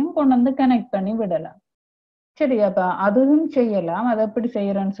பேஜஸையும் கொண்டு வந்து கனெக்ட் பண்ணி விடலாம். சரியா? அப்ப அதுவும் செய்யலாம். அதை எப்படி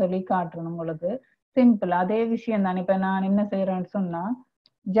செய்யறேன்னு சொல்லி காட்டுறேன் உங்களுக்கு. சிம்பிள், அதே விஷயம் தான். இப்ப நான் என்ன செய்யறேன்னு சொன்னா,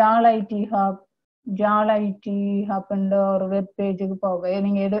 ஜாலைடி ஹப்ன்ற ஒரு வெப் பேஜுக்கு போக,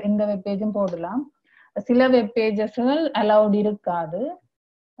 நீங்க எந்த வெப் பேஜும் போடலாம். சில வெப் பேஜஸ்கள் அலௌட் இருக்காது.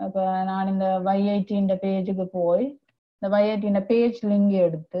 அப்ப நான் இந்த YIT பேஜுக்கு போய் இந்த YIT பேஜ் லிங்க்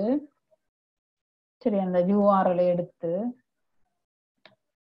எடுத்து, சரி, அந்த URL எடுத்து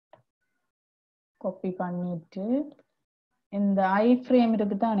காப்பி பண்ணிட்டு, இந்த iFrame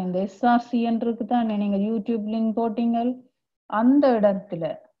இருக்குதான், இந்த SRCN இருக்குதான், நீங்க யூடியூப் லிங்க் போட்டீங்க அந்த இடத்துல,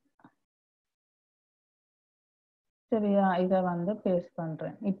 சரியா, இதை வந்து பேஸ்ட்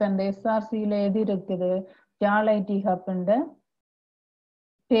பண்றேன். இப்ப இந்த SRCல எது இருக்குது, ஜாலைடி ஹப்ன்ற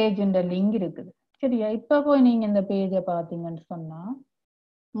பேஜ் லிங்க் இருக்குது. சரியா? இப்ப போய் நீங்க இந்த பேஜை பாத்தீங்கன்னு சொன்னா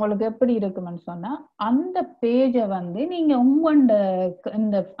உங்களுக்கு எப்படி இருக்குன்னு சொன்னா, அந்த பேஜை வந்து நீங்க உங்களோட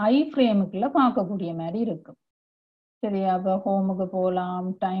இந்த iFrameக்குள்ள பார்க்கக்கூடிய மாதிரி இருக்கும். சரியா? அப்ப ஹோமுக்கு போகலாம்,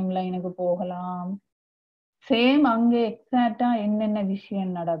 டைம் லைனுக்கு போகலாம். சேம் அங்க எக்ஸாக்டா என்னென்ன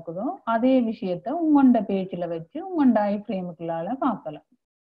விஷயம் நடக்குதோ அதே விஷயத்த உங்களோட பேஜ்ல வச்சு உங்களோட iFrameக்குள்ளால பார்க்கலாம்.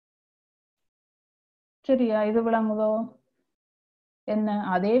 சரியா? இது விளங்குதோ? என்ன,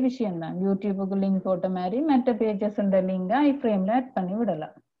 அதே விஷயம் தான். யூடியூபுக்கு லிங்க் போட்ட மாதிரி மற்ற பேஜஸ் லிங்க் iFrameல ஆட் பண்ணி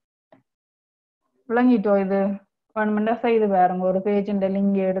விடலாம். விளங்கிட்டோ? இது 1 minute செய்து பாருங்க. ஒரு பேஜ்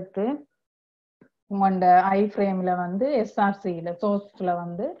லிங்க் எடுத்து உங்களோட iFrameல வந்து SRCல சோர்ஸ்ல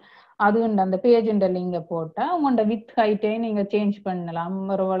வந்து அது அந்த பேஜுண்ட லிங்க போட்டா உங்களோட வித் ஹைட்டே நீங்க சேஞ்ச் பண்ணலாம்.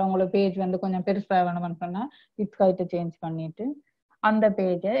 ஒருவேளை உங்களுக்கு பேஜ் வந்து கொஞ்சம் பெருசா வேணும்னு சொன்னா வித் ஹைட்டை சேஞ்ச் பண்ணிட்டு அந்த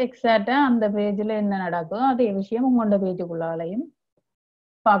பேஜை எக்ஸாக்டா அந்த பேஜ்ல என்ன நடக்குதோ அதே விஷயம் உங்களோட பேஜுக்குள்ளாலையும்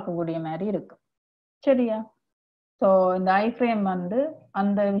பார்க்கக்கூடிய மாதிரி இருக்கும். சரியா? ஸோ இந்த ஐஃப்ரேம் வந்து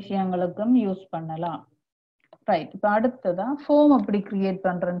அந்த விஷயங்களுக்கும் யூஸ் பண்ணலாம். ரைட். இப்போ அடுத்ததான் ஃபோம் எப்படி கிரியேட்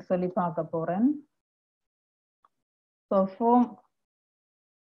பண்றேன்னு சொல்லி பார்க்க போறேன். ஸோ ஃபோம்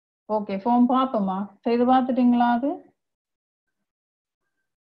ஓகே, ஃபோம் பார்ப்போமா? செய்து பார்த்துட்டீங்களா? அது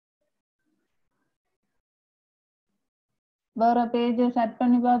வேற பேஜஸ் செட்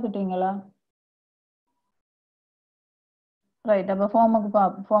பண்ணி பார்த்துட்டீங்களா? ரைட். அப்போ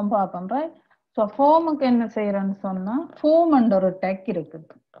ஃபோம் பார்ப்போம். ரைட். ஸோ ஃபோமுக்கு என்ன செய்யறேன்னு சொன்னா ஃபோம் என்ற ஒரு டெக்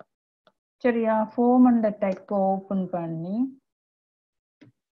இருக்குது. சரியா? ஃபோம் என்ற டெக் ஓப்பன் பண்ணி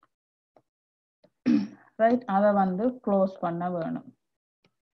ரைட் அதை வந்து க்ளோஸ் பண்ண வேணும்.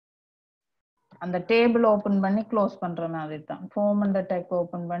 அந்த டேபிள் ஓப்பன் பண்ணி க்ளோஸ் பண்ற மாதிரி தான். ஃபோம் என்ற டெக்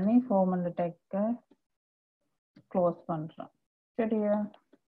ஓப்பன் பண்ணி ஃபோம் என்ற டெக்கை க்ளோஸ் பண்றோம். சரியா?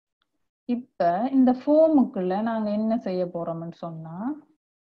 இப்ப இந்த ஃபோமுக்குள்ள நாங்க என்ன செய்ய போறோம்னு சொன்னா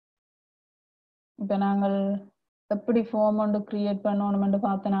இப்ப நாங்கள் எப்படி ஃபார்ம் ஒன்று கிரியேட் பண்ணணும்னு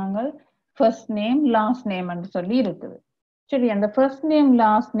பார்த்து நாங்கள் ஃபர்ஸ்ட் நேம் லாஸ்ட் நேம் சொல்லி இருக்குது. சரி, அந்த ஃபர்ஸ்ட் நேம்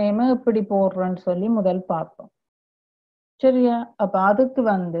லாஸ்ட் நேம் எப்படி போடுறோன்னு சொல்லி முதல் பார்ப்போம். சரியா? அப்ப அதுக்கு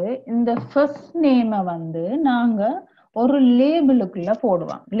வந்து இந்த ஃபர்ஸ்ட் நேமை வந்து நாங்க ஒரு லேபிளுக்குள்ள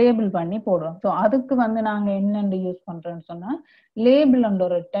போடுவோம், லேபிள் பண்ணி போடுவோம். ஸோ அதுக்கு வந்து நாங்க என்னென்று யூஸ் பண்றோம்னு சொன்னா லேபிள்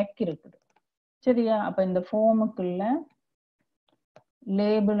ஒரு டெக் இருக்குது. சரியா? அப்ப இந்த ஃபார்முக்குள்ள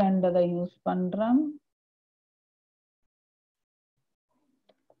லேபிள் என்றதை யூஸ் பண்றோம்.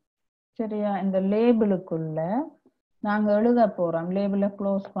 சரியா? இந்த லேபிளுக்குள்ள நாங்க எழுத போறோம். லேபிளை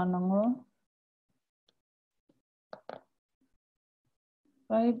க்ளோஸ் பண்ணுங்க.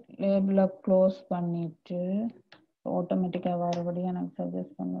 ரைட். லேபிளை க்ளோஸ் பண்ணிட்டு ஆட்டோமேட்டிக்கா வரபடி எனக்கு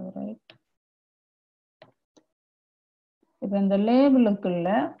சஜஸ்ட் பண்ணுது. ரைட். இப்ப இந்த லேபிளுக்குள்ள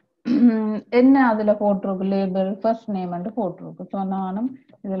என்ன அதுல போட்டிருக்கு? லேபிள் ஃபர்ஸ்ட் நேம் போட்டிருக்கு. ஸோ நானும்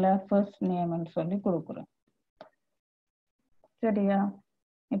இதுல ஃபர்ஸ்ட் நேம் சொல்லி கொடுக்குறேன். சரியா?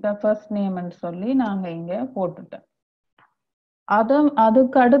 இப்ப ஃபர்ஸ்ட் நேம் சொல்லி நாங்க இங்க போட்டுட்டோம்.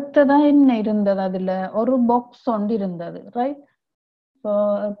 அதுக்கு அடுத்ததான் என்ன இருந்தது? அதுல ஒரு பாக்ஸ் ஒன்று இருந்தது. ரைட். ஸோ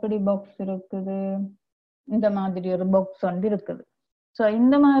எப்படி பாக்ஸ் இருக்குது? இந்த மாதிரி ஒரு பாக்ஸ் ஒன்று இருக்குது. ஸோ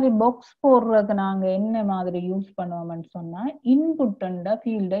இந்த மாதிரி பாக்ஸ் போடுறதுக்கு நாங்க என்ன மாதிரி யூஸ் பண்ணுவோம்னு சொன்னா இன்புட்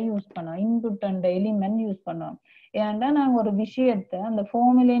ஃபீல்டை யூஸ் பண்ணுவோம். இன்புட் எலிமெண்ட் யூஸ் பண்ணுவோம். ஏன்னா நாங்க ஒரு விஷயத்த அந்த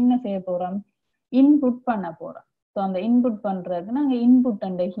ஃபார்முல என்ன செய்ய போறோம்? இன்புட் பண்ண போறோம். ஸோ அந்த இன்புட் பண்றதுக்கு நாங்க இன்புட்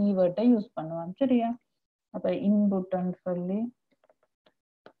கீவேர்டை யூஸ் பண்ணுவோம். சரியா? அப்ப இன்புட் சொல்லி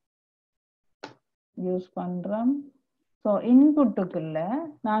யூஸ் பண்றோம். ஸோ இன்புட்டுக்குள்ள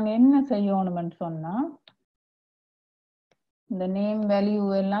நாங்க என்ன செய்யணும்னு சொன்னா இந்த நேம் வேல்யூ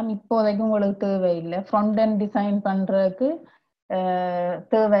எல்லாம் இப்போதைக்கு உங்களுக்கு தேவையில்லை. ஃப்ரண்ட் அண்ட் டிசைன் பண்றதுக்கு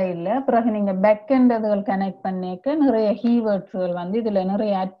தேவையில்லை. பிறகு நீங்க பேக் எண்ட் இதுகள் கனெக்ட் பண்ணிக்க நிறைய கீவேர்ட்ஸ்கள் வந்து இதுல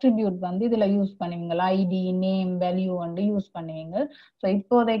நிறைய அட்ரிபியூட் வந்து இதுல யூஸ் பண்ணுவீங்க. ஐடி, நேம், வேல்யூ வந்து யூஸ் பண்ணுவீங்க. ஸோ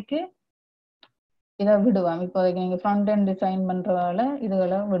இப்போதைக்கு இதை விடுவாங்க. இப்போதைக்கு நீங்க ஃப்ரண்ட் அண்ட் டிசைன் பண்றதால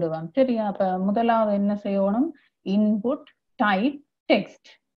இதுகளை விடுவாங்க. சரியா? அப்ப முதலாவது என்ன செய்யணும்? Input type text.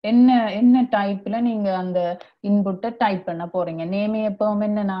 என்ன என்ன டைப்ல நீங்க அந்த இன்புட்டை டைப் பண்ண போறீங்க? நேமே எப்பவும்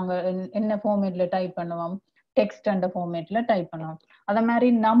என்ன நாங்க என்ன ஃபார்மேட்ல டைப் பண்ணுவோம்? டெக்ஸ்ட் அண்ட் ஃபார்மேட்ல டைப் பண்ணுவோம். அத மாதிரி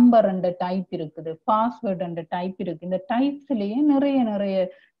நம்பர் அண்ட் டைப் இருக்குது, பாஸ்வேர்ட் அண்ட் டைப் இருக்கு. இந்த டைப்ஸ்லயே நிறைய நிறைய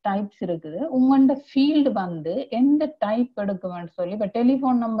டைப்ஸ் இருக்குது. உங்களோட ஃபீல்டு வந்து எந்த டைப் எடுக்குவேன்னு சொல்லி இப்ப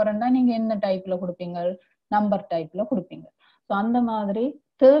டெலிஃபோன் நம்பர்னா நீங்க என்ன டைப்ல கொடுப்பீங்க? நம்பர் டைப்ல கொடுப்பீங்க. ஸோ அந்த மாதிரி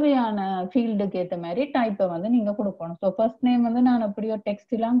தேவையான ஃபீல்டுக்கு ஏற்ற மாதிரி டைப்பை வந்து நீங்க கொடுக்கணும். ஸோ ஃபர்ஸ்ட் நேம் வந்து நான் அப்படியோ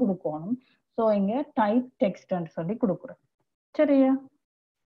டெக்ஸ்ட் எல்லாம் கொடுக்கணும். ஸோ இங்க டைப் டெக்ஸ்ட்ன்னு சொல்லி கொடுக்குறேன். சரியா?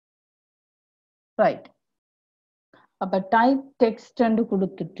 ரைட். அப்ப டைப் டெக்ஸ்ட்ன்னு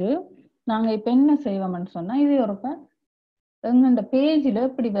கொடுத்துட்டு நாங்க இப்ப என்ன செய்வோம்னு சொன்னா இது ஒரு இந்த பேஜ்ல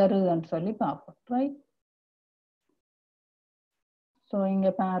எப்படி வருதுன்னு சொல்லி பார்ப்போம். ரைட். ஸோ இங்க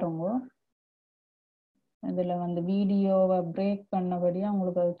பாருங்க, இதுல வந்து வீடியோவை பிரேக் பண்ணபடியா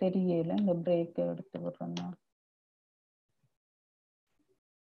உங்களுக்கு அது தெரியல. இந்த பிரேக் எடுத்து விடுறேன்னா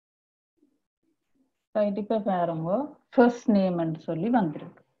ரைட். இப்ப பாருங்க, ஃபர்ஸ்ட் நேம்னு சொல்லி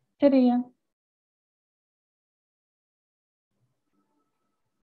வந்திருக்கு. சரியா?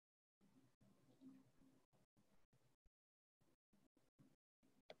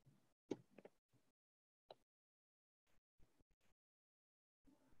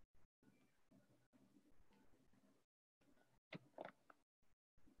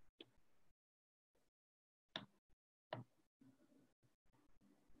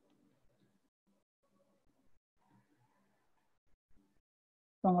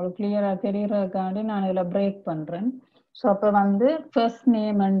 உங்களுக்கு கிளியரா தெரியறதுக்காண்டி நான் இதில் பிரேக் பண்றேன். ஸோ அப்போ வந்து ஃபர்ஸ்ட்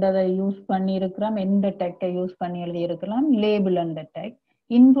நேம்ன்றதை யூஸ் பண்ணி இருக்கிறோம், எந்த டெக்கை யூஸ் பண்ணி எழுதி இருக்கலாம், label and tech.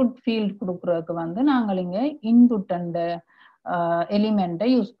 Input field கொடுக்குறதுக்கு வந்து நாங்கள் இங்க இன்புட் அண்ட் எலிமெண்ட்டை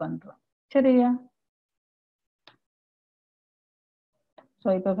யூஸ் பண்றோம். சரியா? ஸோ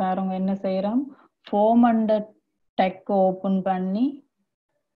இப்போ பாருங்க என்ன செய்யறோம், ஃபார்ம் அண்ட் டெக் ஓப்பன் பண்ணி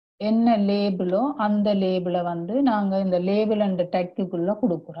என்ன லேபிளோ அந்த லேபிளை வந்து நாங்க இந்த லேபிள் அண்ட் டெக்குக்குள்ள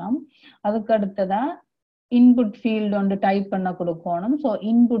கொடுக்குறோம். அதுக்கு அடுத்ததா இன்புட் ஃபீல்டு வந்து டைப் பண்ண கொடுக்கணும். ஸோ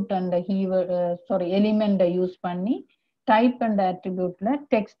இன்புட் அண்ட் எலிமெண்ட்டை யூஸ் பண்ணி டைப் அண்ட் அட்ரிபியூட்ல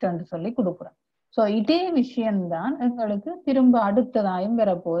டெக்ஸ்ட் சொல்லி கொடுக்குறோம். ஸோ இதே விஷயம்தான் எங்களுக்கு திரும்ப அடுத்ததாயும்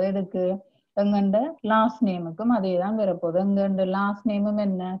வரப்போகுது. எதுக்கு? எங்கண்ட லாஸ்ட் நேமுக்கும் அதே தான் வரப்போகுது. எங்கண்ட லாஸ்ட் நேமும்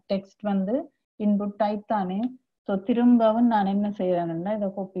என்ன, டெக்ஸ்ட் வந்து இன்புட் டைப் தானே. ஸோ திரும்பவும் நான் என்ன செய்யறேன்னா இதை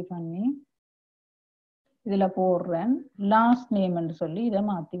காப்பி பண்ணி இதுல போடுறேன், லாஸ்ட் நேம்னு சொல்லி இதை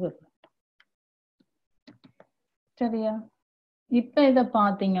மாத்தி விடுறேன். சரியா? இப்ப இதை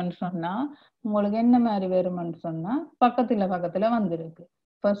பாத்தீங்கன்னு சொன்னா உங்களுக்கு என்ன மாதிரி வரும்னு சொன்னா பக்கத்துல வந்திருக்கு,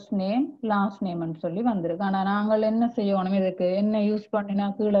 ஃபர்ஸ்ட் நேம் லாஸ்ட் நேம்னு சொல்லி வந்திருக்கு. ஆனா நாங்கள் என்ன செய்யணும், இதுக்கு என்ன யூஸ் பண்ணினா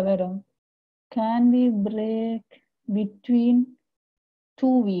கீழே வரும், can we break between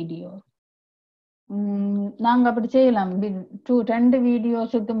two videos? நாங்க அப்படி செய்யலாம். ரெண்டு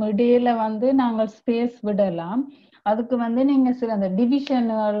வீடியோஸுக்கும் இடையில வந்து நாங்கள் ஸ்பேஸ் விடலாம். அதுக்கு வந்து நீங்க சில அந்த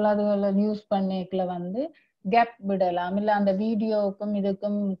டிவிஷன்கள் அதுகளை யூஸ் பண்ணிக்கல வந்து கேப் விடலாம். இல்ல அந்த வீடியோவுக்கும்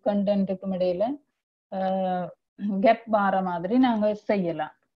இதுக்கும் கண்டென்ட்டுக்கும் இடையில கேப் வர மாதிரி நாங்க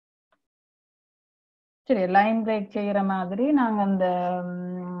செய்யலாம். சரி, லைன் பிரேக் செய்யற மாதிரி நாங்க அந்த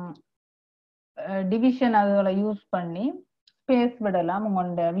டிவிஷன் அதுகளை யூஸ் பண்ணி ஸ்பேஸ் விடலாம்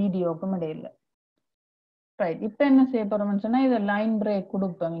உங்களோட வீடியோக்கும் இடையில. ரைட், இப்ப என்ன செய்ய போறோம்னு சொன்னா இதை லைன் பிரேக்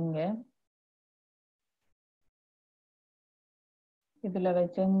கொடுப்போம். இங்க இதுல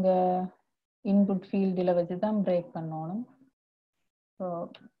வச்சு இங்க இன்புட் ஃபீல்டில் வச்சு தான் பிரேக் பண்ணணும். ஸோ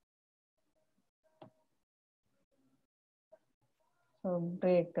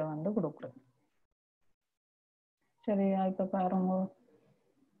பிரேக்கை வந்து கொடுக்குறேன். சரியா? இப்ப பாருங்க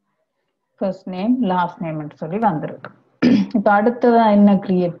ஃபர்ஸ்ட் நேம் லாஸ்ட் நேம்னு சொல்லி வந்திருக்கு. இப்ப அடுத்ததா என்ன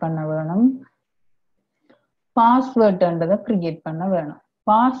கிரியேட் பண்ண வேணும், பாஸ்வேர்ட்ன்றதை கிரியேட் பண்ண வேணும்.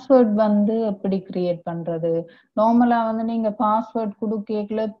 பாஸ்வேர்ட் வந்து எப்படி கிரியேட் பண்றது, நார்மலா வந்து நீங்க பாஸ்வேர்ட்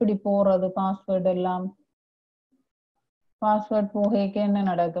கொடுக்கல எப்படி போறது, பாஸ்வேர்ட் எல்லாம் பாஸ்வேர்ட் போகைக்கு என்ன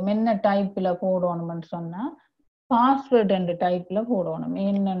நடக்கும், என்ன டைப்ல போடணும்னு சொன்னா பாஸ்வேர்ட் என்ற டைப்ல போடணும்.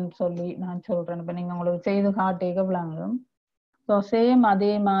 என்னன்னு சொல்லி நான் சொல்றேன். இப்ப நீங்க உங்களுக்கு செய்து காட்டேக்க விளங்கும். ஸோ சேம்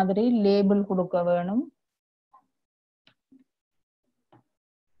அதே மாதிரி லேபிள் கொடுக்க வேணும்.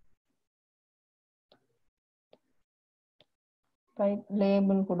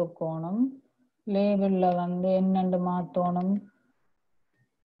 லேபிள் கொடுக்கணும். லேபிள்ல வந்து என்னென்று மாத்தணும்,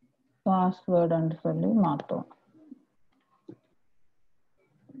 பாஸ்வேர்டு சொல்லி மாத்தணும்.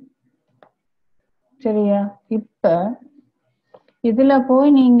 சரியா? இப்ப இதுல போய்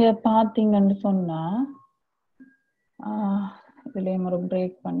நீங்க பாத்தீங்கன்னு சொன்னா இதுலயும் ஒரு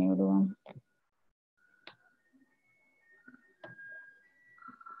பிரேக் பண்ணி விடுவோம்.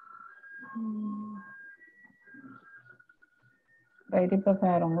 ரைட், இப்ப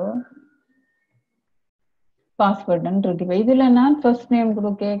பாருங்க பாஸ்வேர்டுன்னு இருக்கு. இதுல நான் ஃபர்ஸ்ட் நேம்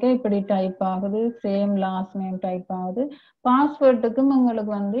கொடுக்க இப்படி டைப் ஆகுது, சேம் லாஸ்ட் நேம் டைப் ஆகுது. பாஸ்வேர்டுக்கும்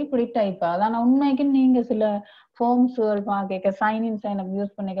உங்களுக்கு வந்து இப்படி டைப் ஆகுது. ஆனா உண்மைக்கு நீங்க சில ஃபார்ம்ஸ்கள் பார்க்க சைன் அப்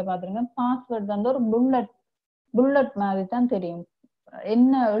யூஸ் பண்ணிக்க பாத்துருங்க, பாஸ்வேர்ட் வந்து ஒரு புல்லட் மாதிரி தான் தெரியும்,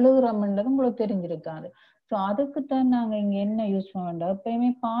 என்ன எழுதுறோம்ன்றது உங்களுக்கு தெரிஞ்சிருக்காது. ஸோ அதுக்குத்தான் நாங்க இங்க என்ன யூஸ் பண்ண வேண்டாம், எப்பயுமே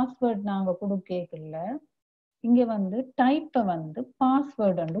பாஸ்வேர்ட் நாங்க கொடுக்கல, இங்க வந்து டைப்பை வந்து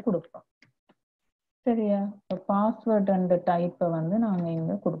பாஸ்வேர்டு கொடுப்போம். சரியா? பாஸ்வேர்ட் அண்ட் டைப்பை வந்து நாங்க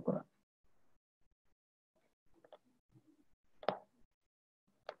இங்க கொடுக்குறோம்.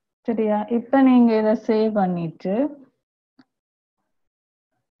 சரியா? இப்ப நீங்க இதை சேவ் பண்ணிட்டு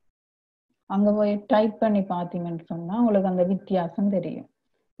அங்க போய் டைப் பண்ணி பாத்தீங்கன்னு சொன்னா உங்களுக்கு அந்த வித்தியாசம் தெரியும்.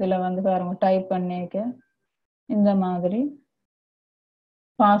 இதுல வந்து பாருங்க டைப் பண்ணிக்க இந்த மாதிரி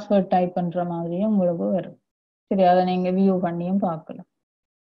பாஸ்வேர்ட் டைப் பண்ற மாதிரியும் உங்களுக்கு வரும். சரி, அதை நீங்க வியூ பண்ணியும் பார்க்கலாம்.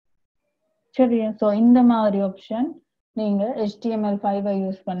 சரியா? ஸோ இந்த மாதிரி ஆப்ஷன் நீங்க HTML5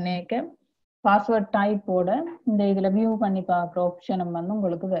 யூஸ் பண்ணிக்க பாஸ்வேர்ட் டைப்போட இந்த இதுல வியூ பண்ணி பார்க்குற ஆப்ஷனும் வந்து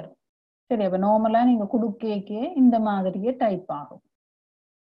உங்களுக்கு வரும். சரி, அப்ப நார்மலா நீங்க கொடுக்க இந்த மாதிரியே டைப் ஆகும்.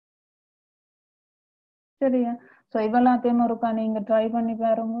 சரியா? ஸோ இவ்வளோத்தையும் ஒருக்கா நீங்க ட்ரை பண்ணி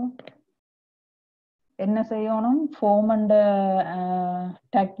பாருங்க. என்ன செய்யணும், ஃபார்ம் அண்ட்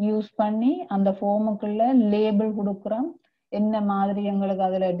டேக் யூஸ் பண்ணி அந்த ஃபார்முக்குள்ள லேபிள் கொடுக்குறோம், என்ன மாதிரி எங்களுக்கு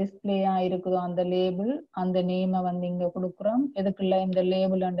அதுல டிஸ்பிளேயா இருக்குதோ அந்த லேபிள் அந்த நேமை வந்து இங்க கொடுக்குறோம். எதுக்குள்ள இந்த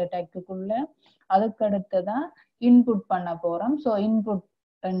லேபிள் அந்த டேக்குக்குள்ள. அதுக்கு அடுத்ததான் இன்புட் பண்ண போறோம். ஸோ இன்புட்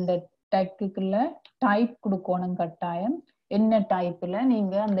அந்த டேக்குக்குள்ள டைப் கொடுக்கணும் கட்டாயம். என்ன டைப்ல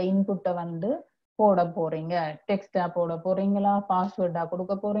நீங்க அந்த இன்புட்டை வந்து போட போறீங்க. டெக்ஸ்டா போட போறீங்களா, பாஸ்வேர்டா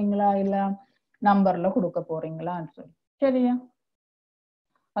கொடுக்க போறீங்களா, இல்ல நம்பர்ல கொடுக்க போறீங்களான்னு சொல்லி. சரியா?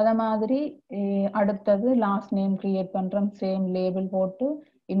 அத மாதிரி அடுத்தது லாஸ்ட் நேம் கிரியேட் பண்றோம். சேம் லேபிள் போட்டு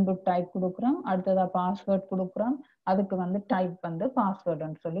இன்புட் டைப் கொடுக்குறோம். அடுத்ததா பாஸ்வேர்ட் கொடுக்குறோம். அதுக்கு வந்து டைப் வந்து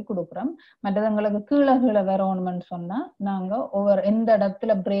பாஸ்வேர்டுன்னு சொல்லி கொடுக்குறோம். மற்றது எங்களுக்கு கீழே கீழே வரணும்னு சொன்னா நாங்க ஒவ்வொரு எந்த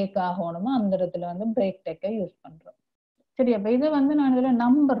இடத்துல பிரேக் ஆகணுமோ அந்த இடத்துல வந்து பிரேக் டெக்கை யூஸ் பண்றோம். சரி, அப்ப இது வந்து நான் இதுல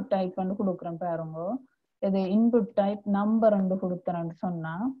நம்பர் டைப் வந்து கொடுக்குறேன் பாருங்க. இது இன்புட் டைப் நம்பர் வந்து கொடுத்தேன்னு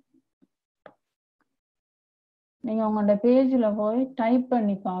சொன்னா நீங்க உங்களோட பேஜ்ல போய் டைப்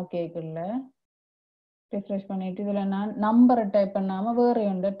பண்ணி பாக்கல ரிஃப்ரெஷ் பண்ணிட்டு இதுல நான் நம்பரை டைப் பண்ணாம வேற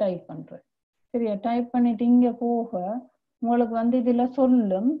ஒன்றை டைப் பண்றேன். சரியா? டைப் பண்ணிட்டு இங்க போக உங்களுக்கு வந்து இதுல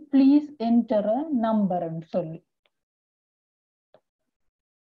சொல்லும் ப்ளீஸ் என்டர் அ நம்பர்ன்னு சொல்லி.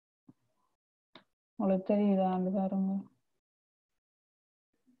 உங்களுக்கு தெரியுதா? அந்த பாருங்க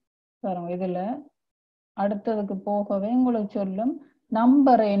பாருங்க இதுல அடுத்ததுக்கு போகவே உங்களுக்கு சொல்லும்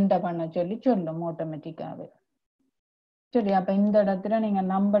நம்பரை என்டர் பண்ண சொல்லி சொல்லும் ஆட்டோமேட்டிக்காவே. சரி, அப்ப இந்த இடத்துல நீங்க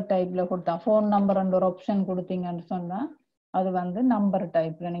நம்பர் டைப்ல கொடுத்தா போன் நம்பர் ஒரு ஆப்ஷன் கொடுத்தீங்கன்னு சொன்னா அது வந்து நம்பர்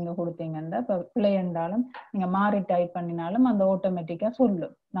டைப்ல நீங்க கொடுத்தீங்கன்னா இப்ப பிழை இருந்தாலும் நீங்க மாறி டைப் பண்ணினாலும் அந்த ஆட்டோமேட்டிக்கா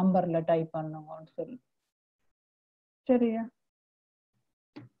சொல்லும் நம்பர்ல டைப் பண்ணுங்கன்னு சொல்லி. சரியா?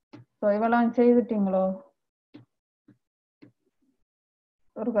 இவெல்லாம் செய்துட்டீங்களோ?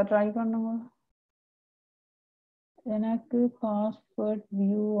 ஒருக்கா ட்ரை பண்ணுங்க. எனக்கு பாஸ்வேர்ட்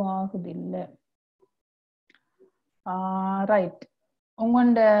வியூ ஆகுது இல்ல. ரைட்.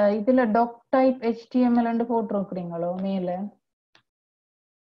 உங்களோட இதுல டாக் டைப் HTML போட்டிருக்கிறீங்களோ மேல?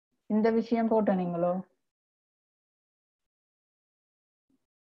 இந்த விஷயம் போட்டனீங்களோ?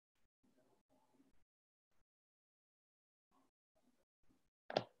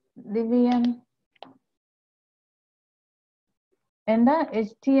 திவ்யன் என்ன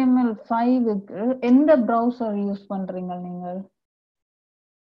HTML5க்கு எந்த ப்ரௌசர் யூஸ் பண்றீங்க நீங்கள்?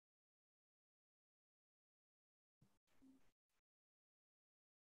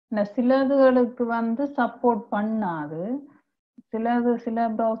 சிலதுகளுக்கு வந்து சப்போர்ட் பண்ணாது. சில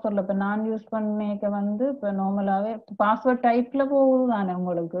ப்ரௌசர்ல இப்ப நான் யூஸ் பண்ணிக்க வந்து இப்ப நார்மலாவே பாஸ்வேர்ட் டைப்ல போகுது தானே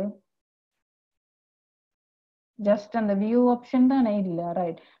உங்களுக்கு. ஜஸ்ட் அந்த வியூ ஆப்ஷன் தானே இல்ல.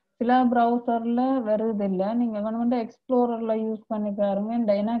 ரைட். சில ப்ரௌசர்ல வருது இல்ல. நீங்க வந்து எக்ஸ்ப்ளோரர்ல யூஸ் பண்ணி பாருங்க.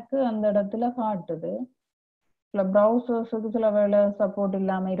 எனக்கு அந்த இடத்துல காட்டுது. சில ப்ரௌசர்ஸுக்கு சில வேலை சப்போர்ட்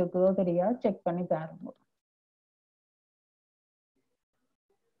இல்லாம இருக்குதோ தெரியா, செக் பண்ணி பாருங்க.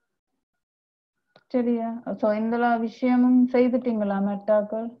 சரியா? சோ இந்த விஷயமும் செய்துட்டீங்களா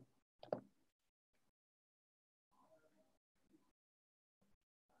மெட்டாக்கள்?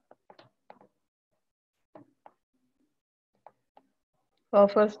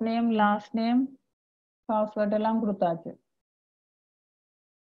 First name last name password எல்லாம் கொடுத்தாச்சு.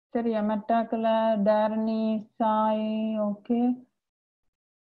 சரியா? மெட்டாக்கள டாரணி சாய் ஓகே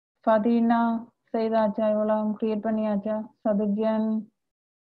ஃபதீனா செய்தாச்சா? இவ்வளவு கிரியேட் பண்ணியாச்சா? சதுஜன்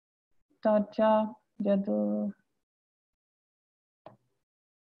தாச்சா ஜது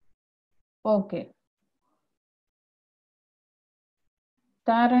ஓகே.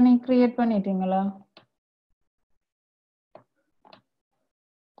 தாரணி கிரியேட் பண்ணிட்டீங்களா?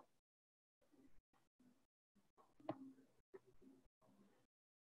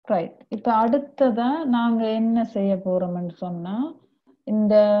 ரைட். இப்ப அடுத்ததா நாங்க என்ன செய்ய போறோம்னு சொன்னா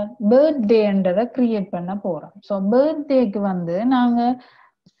இந்த பர்த்டேன்றதை கிரியேட் பண்ண போறோம். ஸோ பர்த்டேக்கு வந்து நாங்க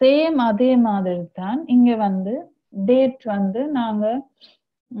சேம் அதே மாதிரி தான் இங்க வந்து டேட் வந்து நாங்க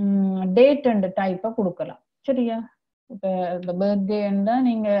டேட் அண்ட் டைப்பை கொடுக்கலாம். சரியா? இப்ப இந்த பர்த்டேன்னா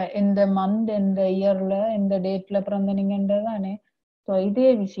நீங்க எந்த மந்த் எந்த இயர்ல எந்த டேட்ல பிறந்தனீங்கன்றதானே. ஸோ இதே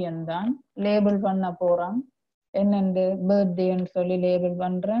விஷயம்தான் லேபிள் பண்ண போறோம். என்னென்று பர்த்டேன்னு சொல்லி லேபிள்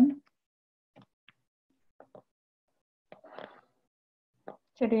பண்றேன்.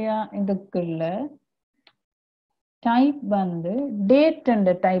 சரியா? இதுக்குள்ள டைப் வந்து டேட்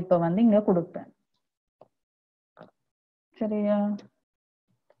அண்ட் டைப்பை வந்து இங்க கொடுப்பேன். சரியா?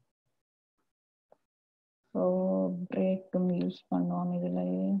 ஸோ பிரேக்கும் யூஸ் பண்ணுவோம்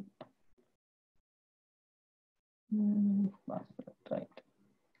இதுலயே.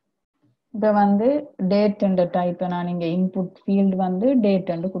 இப்ப வந்து டேட் அண்ட் டைப் நான் இங்க இன்புட் ஃபீல்ட் வந்து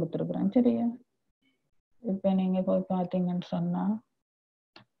டேட் அண்ட் கொடுத்துருக்குறேன். சரியா? இப்ப நீங்க போய் பார்த்தீங்கன்னு சொன்னா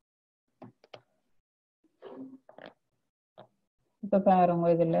இப்ப பாருங்க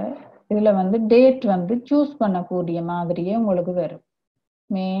இதுல இதுல வந்து டேட் வந்து சூஸ் பண்ணக்கூடிய மாதிரியே உங்களுக்கு வரும்.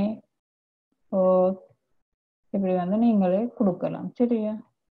 மே இப்படி வந்து நீங்களே கொடுக்கலாம். சரியா?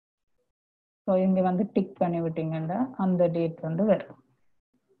 ஸோ இங்க வந்து டிக் பண்ணி விட்டீங்கன்னா அந்த டேட் வந்து வரும்.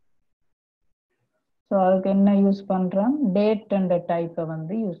 ஸோ அதுக்கு என்ன யூஸ் பண்றோம்? டேட் என்ற டைப்பை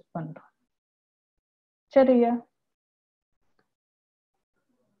வந்து யூஸ் பண்றோம். சரியா?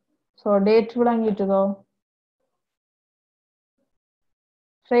 So date விளங்கிட்டுதோ?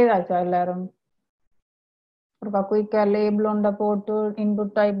 செய்தாச்சா எல்லாரும்? ஒரு குயிக்கா லேபிள் ஒன்றை போட்டு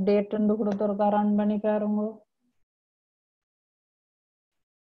இன்புட் டைப் டேட் கொடுத்து ஒரு ரன் பண்ணி பாருங்க.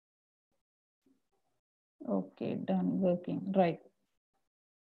 Okay, ton working. ரைட்.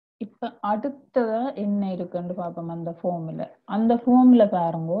 இப்ப அடுத்ததா என்ன இருக்குன்னு பார்ப்போம். அந்த ஃபார்ம்ல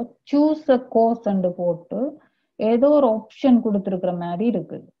பாருங்க, சூஸ் அ கோர்ஸ் போட்டு ஏதோ ஒரு ஆப்ஷன் கொடுத்துருக்கிற மாதிரி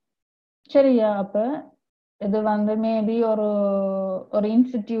இருக்குது. சரியா? அப்ப இது வந்து மேபி ஒரு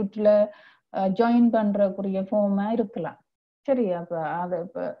இன்ஸ்டிடியூட்ல ஜாயின் பண்றக்குரிய ஃபார்மா இருக்கலாம். சரியா? அப்ப அது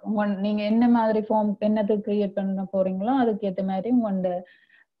இப்ப நீங்க என்ன மாதிரி ஃபார்ம் என்னத்துக்கு கிரியேட் பண்ண போறீங்களோ அதுக்கு ஏற்ற மாதிரி உங்களோட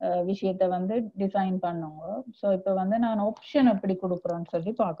விஷயத்த வந்து டிசைன் பண்ணுங்க. ஸோ இப்ப வந்து நான் ஆப்ஷன் எப்படி கொடுக்குறோன்னு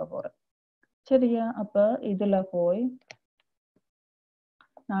சொல்லி பார்க்க போறேன். சரியா? அப்ப இதுல போய்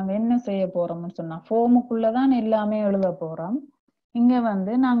நாங்க என்ன செய்ய போறோம்னு சொன்னா, ஃபார்முக்குள்ளதான் எல்லாமே எழுத போறோம். இங்க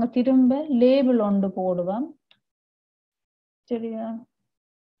வந்து நாங்க திரும்ப லேபிள் ஒன்று போடுவோம். சரியா?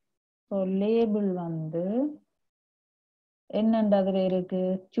 ஸோ லேபிள் வந்து என்னன்றதுல இருக்கு?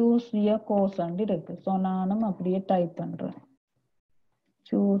 சூஸ் யுவர் கோர்ஸ் இருக்கு. ஸோ நானும் அப்படியே டைப் பண்றேன்.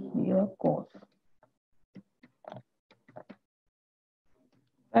 Choose your course.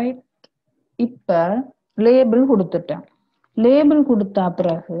 ரைட். இப்ப லேபிள் கொடுத்துட்டேன். லேபிள் கொடுத்த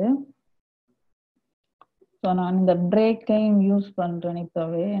பிறகு நான் இந்த பிரேக்கையும் யூஸ் பண்றேன்.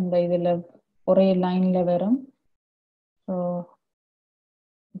 இப்பவே இந்த இதுல ஒரே லைன்ல வரும். ஸோ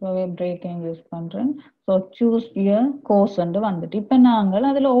இப்பவே பிரேக்கையும் யூஸ் பண்றேன். ஸோ சூஸ் யுவர் கோர்ஸ் வந்துட்டு இப்ப நாங்கள்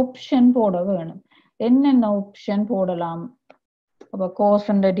அதுல ஆப்ஷன் போட வேணும். என்னென்ன ஆப்ஷன் போடலாம்? அப்ப கோர்ஸ்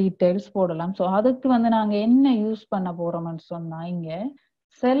டீடைல்ஸ் போடலாம். ஸோ அதுக்கு வந்து நாங்க என்ன யூஸ் பண்ண போறோம்னு சொன்னா, இங்க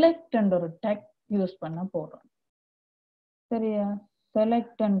செலக்ட் ஒரு டெக் யூஸ் பண்ண போறோம். சரியா?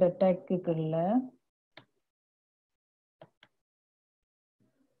 செலக்ட் டெக்குக்குள்ள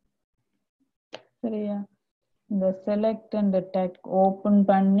சரியா? இந்த செலக்ட் டெக் ஓபன்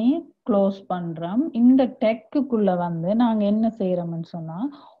பண்ணி க்ளோஸ் பண்றோம். இந்த டெக்குக்குள்ள வந்து நாங்க என்ன செய்யறோம்னு சொன்னா,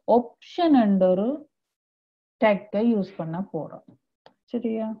 ஆப்ஷன் ஒரு டெக்கை யூஸ் பண்ண போறோம்.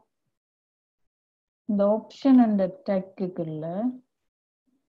 சரியா? இந்த ஆப்ஷன் டெக்குக்குள்ள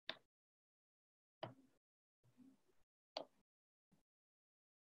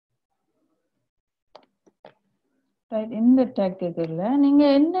இந்த டெக்குக்குள்ள நீங்க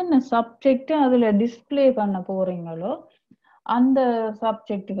என்னென்ன சப்ஜெக்ட் அதுல டிஸ்பிளே பண்ண போறீங்களோ அந்த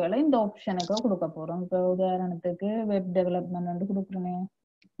சப்ஜெக்டுகளை இந்த ஆப்ஷனுக்கு கொடுக்க போறோம். இப்போ உதாரணத்துக்கு வெப் டெவலப்மெண்ட் கொடுக்குறேன்.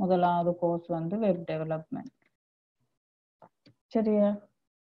 முதலாவது கோர்ஸ் வந்து வெப் டெவலப்மெண்ட். சரியா?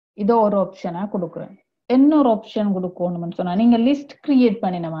 இதோ ஒரு ஆப்ஷனா கொடுக்குறேன். இன்னொரு ஆப்ஷன் கொடுக்கணும்னு சொன்னா நீங்க லிஸ்ட் கிரியேட்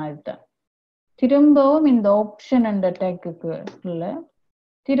பண்ணின மாதிரி தான். திரும்பவும் இந்த ஆப்ஷன் டெக்குக்குள்ள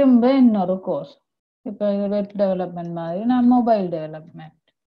திரும்ப இன்னொரு கோர்ஸ். இப்போ வெப் டெவலப்மெண்ட் மாதிரி நான் மொபைல் டெவலப்மெண்ட்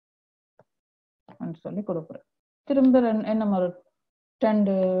சொல்லி கொடுக்குறேன். திரும்ப என்ன ஒரு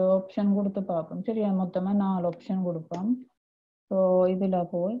 2 ஆப்ஷன் கொடுத்து பார்ப்போம். சரியா? மொத்தமா 4 ஆப்ஷன் கொடுப்போம். ஸோ இதுல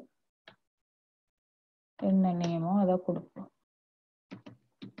போய் என்ன நேமோ அதை கொடுப்போம்.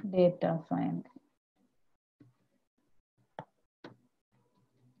 Data science.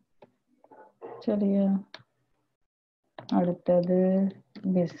 சரியா? அடுத்தது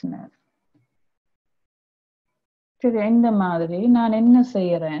பிசினஸ். சரி, இந்த மாதிரி நான் என்ன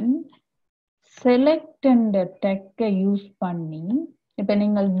செய்யறேன், செலக்ட் டெக்கை யூஸ் பண்ணி இப்ப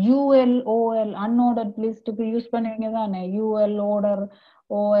நீங்கள் UL OL அன்ஆர்டர்ட் லிஸ்டுக்கு யூஸ் பண்ணுவீங்க தானே. UL ஆர்டர்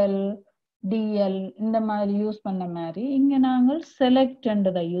OL DL இந்த மாதிரி யூஸ் பண்ண மாதிரி இங்க நாங்கள் செலக்ட்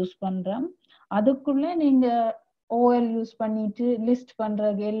யூஸ் பண்றோம். அதுக்குள்ள நீங்க OL யூஸ் பண்ணிட்டு லிஸ்ட்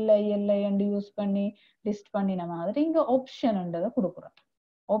பண்றது LI யூஸ் பண்ணி லிஸ்ட் பண்ணின மாதிரி இங்க ஆப்ஷன் கொடுக்குறோம்.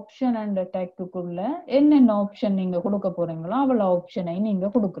 ஆப்ஷன் டெக்குக்குள்ள என்னென்ன ஆப்ஷன் நீங்க கொடுக்க போறீங்களோ அவ்வளவு ஆப்ஷனை நீங்க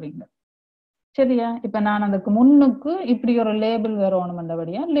கொடுக்குறீங்க. சரியா? இப்ப நான் அதுக்கு முன்னுக்கு இப்படி ஒரு லேபிள்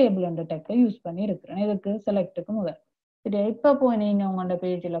வரணும்ன்றபடியா லேபிள் டெக்கை யூஸ் பண்ணி இருக்கிறேன். இதுக்கு செலக்டுக்கு முதல். சரியா? இப்ப போய் நீங்க உங்களோட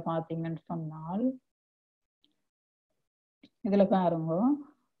பேஜ்ல பாத்தீங்கன்னு சொன்னால் இதுல பாருங்க,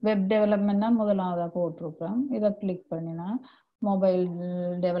 வெப் டெவலப்மெண்ட் தான் முதலாவதா போட்டிருக்கோம். இதை கிளிக் பண்ணினா மொபைல்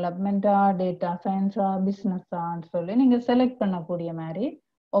டெவலப்மெண்டா, டேட்டா சயின்ஸா, பிசினஸான்னு சொல்லி நீங்க செலக்ட் பண்ணக்கூடிய மாதிரி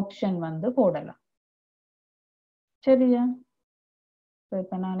ஆப்ஷன் வந்து போடலாம். சரியா?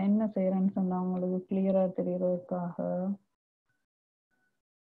 இப்ப நான் என்ன செய்யறேன்னு சொன்னா உங்களுக்கு கிளியரா தெரியறதுக்காக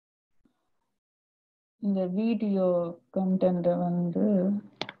இந்த வீடியோ கண்டென்ட் வந்து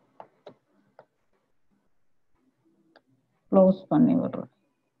க்ளோஸ் பண்ணி விடுறேன்.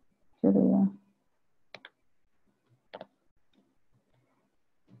 சரியா?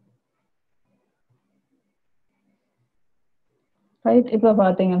 ரைட். இப்ப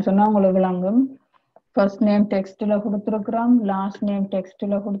பாத்தீங்கன்னு சொன்னா உங்களுக்கு விளங்கும். First name டெக்ஸ்ட்ல கொடுத்துருக்கிறோம், last name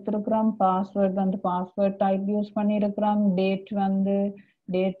டெக்ஸ்ட்ல கொடுத்துருக்கிறோம், password வந்து பாஸ்வேர்ட் டைப் யூஸ் பண்ணியிருக்கிறோம், டேட் வந்து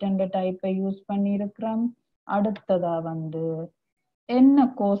டேட் என்ற டைப்பை யூஸ் பண்ணியிருக்கிறோம். அடுத்ததா வந்து என்ன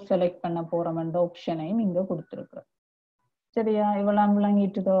கோர்ஸ் செலக்ட் பண்ண போறோம்ன்ற ஆப்ஷனையும் இங்க கொடுத்துருக்கிறோம். சரியா? இவ்வளவு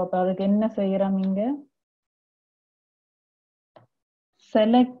விளங்கிட்டுதோ? அப்ப அதுக்கு என்ன செய்யறோம் இங்க?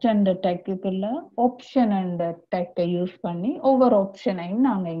 செலக்ட் என்ற டெக்குள்ள ஆப்ஷன் என்ற டெக்கை யூஸ் பண்ணி ஒவ்வொரு ஆப்ஷனையும்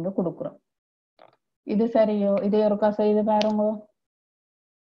நாங்க இங்க கொடுக்கிறோம். இது சரியோ? இதே ஒருக்கா செய்து பாருங்க.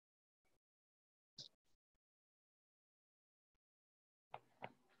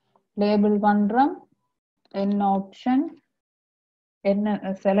 லேபிள் பண்றோம், என்ன ஆப்ஷன்,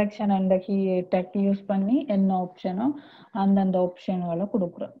 என்ன selection and key tech use பண்ணி என்ன ஆப்ஷனோ அந்தந்த ஆப்ஷன்களை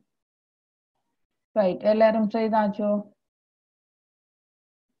கொடுக்குறோம். ரைட். எல்லாரும் செய்தாச்சோ?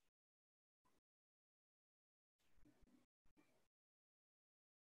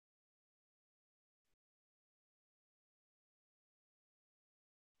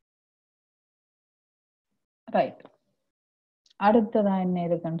 ரைட். அடுத்ததா என்ன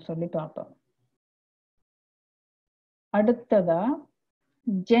இருக்குன்னு சொல்லி பார்ப்போம். அடுத்ததா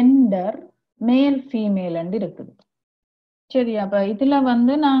ஜெண்டர் மேல் ஃபீமேல் இருக்குது. சரி, அப்ப இதுல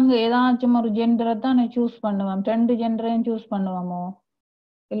வந்து நாங்க ஏதாச்சும் ஒரு ஜெண்டரை தானே சூஸ் பண்ணுவோம். 2 ஜெண்டரையும் சூஸ் பண்ணுவோமோ?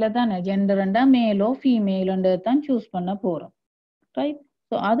 இல்ல தானே. ஜெண்டர்ண்டா மேலோ ஃபீமேலோ தான் சூஸ் பண்ண போறோம். ரைட்.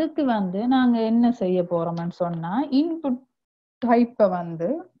 ஸோ அதுக்கு வந்து நாங்க என்ன செய்ய போறோம்னு சொன்னா, இன்புட் டைப்பை வந்து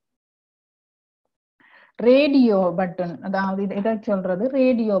ரேடியோ பட்டன், அதாவது இதை சொல்றது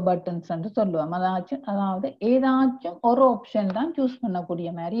ரேடியோ பட்டன்ஸ் என்று சொல்லுவோம். அதாவது ஏதாச்சும் ஒரு ஆப்ஷன் தான் சூஸ் பண்ணக்கூடிய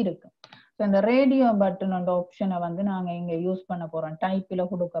மாதிரி இருக்கு. இந்த ரேடியோ பட்டன் ஆப்ஷனை வந்து நாங்க இங்க யூஸ் பண்ண போறோம், டைப்ல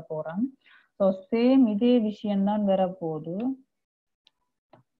கொடுக்க போறோம். ஸோ சேம் இதே விஷயம்தான் வரப்போகுது.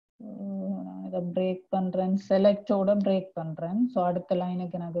 நான் இதை பிரேக் பண்றேன், செலக்டோட பிரேக் பண்றேன். ஸோ அடுத்த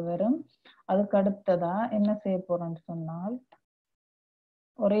லைனுக்கு எனக்கு வரும். அதுக்கு அடுத்ததா என்ன செய்ய போறேன்னு சொன்னால்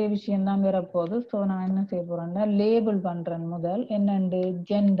ஒரே விஷயம் தான் வரப்போகுது. ஸோ நான் என்ன செய்ய போறேன்னா லேபிள் பண்றேன். முதல் என்னண்டு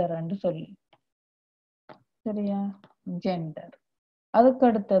ஜெண்டர் சொல்லி. சரியா? ஜெண்டர். அதுக்கு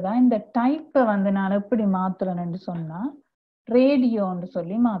அடுத்ததான் இந்த டைப்பை வந்து நான் எப்படி மாத்துறேன்னு சொன்னா ரேடியோன்னு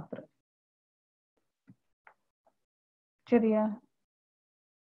சொல்லி மாத்துறேன். சரியா?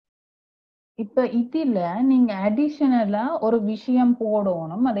 இப்ப இதுல நீங்க அடிஷனலா ஒரு விஷயம்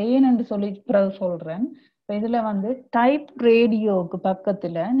போடணும். அது ஏன்னு சொல்லி சொல்றேன். இப்ப இதுல வந்து டைப் ரேடியோக்கு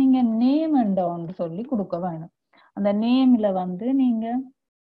பக்கத்துல நீங்க நேம் ஒன்று சொல்லி கொடுக்க வேணும். அந்த நேம்ல வந்து நீங்க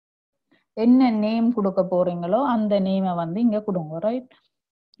என்ன நேம் கொடுக்க போறீங்களோ அந்த நேமை வந்து இங்க கொடுங்க. ரைட்.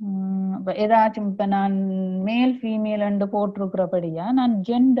 ஏதாச்சும் இப்ப நான் மேல் ஃபீமேல் என்று போட்டிருக்கிறபடியா நான்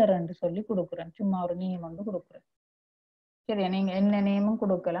ஜெண்டர் என்று சொல்லி கொடுக்குறேன். சும்மா ஒரு நேம் வந்து கொடுக்குறேன். சரியா? நீங்க என்ன நேமும்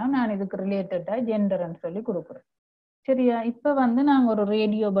கொடுக்கலாம். நான் இதுக்கு ரிலேட்டடா ஜெண்டர்ன்னு சொல்லி கொடுக்குறேன். சரியா? இப்ப வந்து நாங்க ஒரு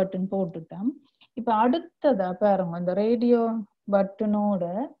ரேடியோ பட்டன் போட்டுட்டோம். இப்ப அடுத்ததா பாருங்க, இந்த ரேடியோ பட்டனோட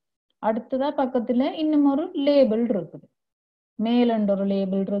அடுத்ததா பக்கத்துல இன்னும் ஒரு லேபிள் இருக்குது. மேல் என்ற ஒரு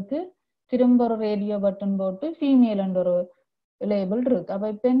லேபிள் இருக்கு, திரும்ப ஒரு ரேடியோ பட்டன் போட்டு ஃபீமேல் என்ற ஒரு லேபிள் இருக்கு.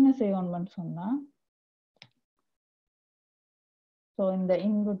 அப்ப இப்ப என்ன செய்யணும்னு சொன்னா, ஸோ இந்த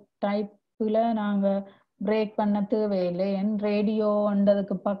இன்புட் டைப்ல நாங்க பிரேக் பண்ண தேவையில்லை. என்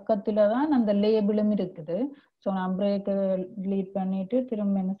ரேடியோன்றதுக்கு பக்கத்துல தான் அந்த லேபிளும் இருக்குது. ஸோ நான் பிரேக் டிலீட் பண்ணிட்டு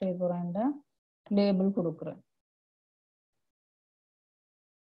திரும்ப என்ன செய்ய போறேன்டா லேபிள் கொடுக்குறேன்.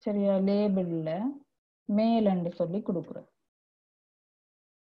 சரியா? லேபிள்ல மேல் என்று சொல்லி கொடுக்குறேன்.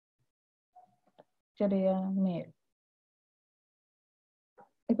 சரியா? மேல்.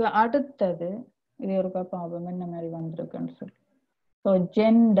 இப்ப அடுத்தது இது ஒரு பாப்போம் என்ன மாதிரி வந்திருக்குன்னு சொல்லி. ஸோ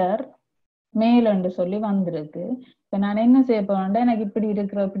ஜெண்டர் மேல் என்று சொல்லி வந்திருக்கு. இப்ப நான் என்ன செய்ய போறேன்டா எனக்கு இப்படி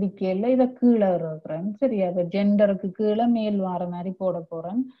இருக்கிற பிடிக்கல, இதை கீழே இருக்கிறேன். சரியா? இப்ப ஜெண்டருக்கு கீழே மேல் வார மாதிரி போட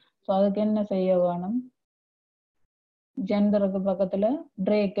போறேன். ஸோ அதுக்கு என்ன செய்ய வேணும்? ஜெண்டருக்கு பக்கத்துல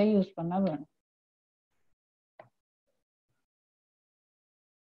பிரேக்கை யூஸ் பண்ண வேணும்.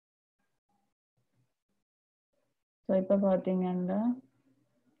 ஸோ இப்ப பாத்தீங்கன்னா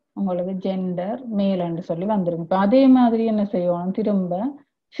உங்களுக்கு ஜெண்டர் மேல் என்று சொல்லி வந்துருங்க. இப்போ அதே மாதிரி என்ன செய்யணும்? திரும்ப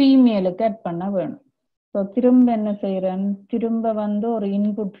ஃபீமேலுக்கு ஆட் பண்ண வேணும். ஸோ திரும்ப என்ன செய்யறேன்? திரும்ப வந்து ஒரு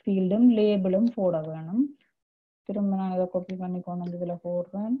இன்புட் ஃபீல்டும் லேபிளும் போட வேணும். திரும்ப நான் இதை காப்பி பண்ணி கொண்டு வந்து இதுல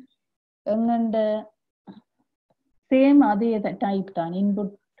போடுறேன். எங்கண்ட சேம் அதே டைப் தான்.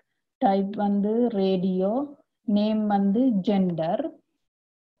 இன்புட் டைப் வந்து ரேடியோ, நேம் வந்து ஜெண்டர்,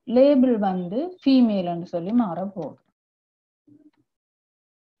 லேபிள் வந்து ஃபீமேல்னு சொல்லி மாற போகுது.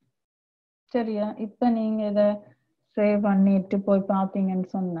 சரியா? இப்ப நீங்க இத சேவ் பண்ணிட்டு போய் பார்த்தீங்கன்னு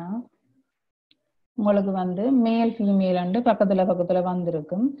சொன்னா உங்களுக்கு வந்து மேல் ஃபீமேல் பக்கத்துல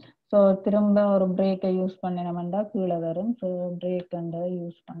வந்திருக்கும். ஸோ திரும்ப ஒரு பிரேக்கை யூஸ் பண்ணினோம்னா கீழே வரும். ஸோ பிரேக்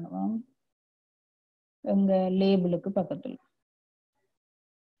யூஸ் பண்ணுவோம் எங்க லேபிளுக்கு பக்கத்துல.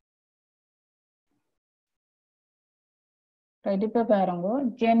 இப்ப பாருங்க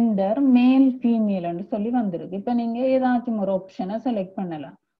ஜெண்டர் மேல் ஃபீமேல்னு சொல்லி வந்திருக்கு. இப்ப நீங்க ஏதாச்சும் ஒரு ஆப்ஷனை செலக்ட்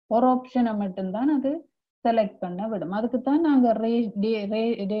பண்ணலாம். ஒரு ஆப்ஷனை மட்டும்தான் அது செலக்ட் பண்ண விடும். அதுக்குத்தான் நாங்க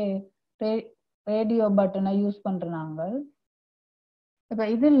ரேடியோ பட்டனை யூஸ் பண்றாங்க. இப்ப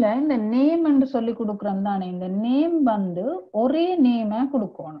இதுல இந்த நேம் சொல்லி கொடுக்குறோம் தானே, இந்த நேம் வந்து ஒரே நேமா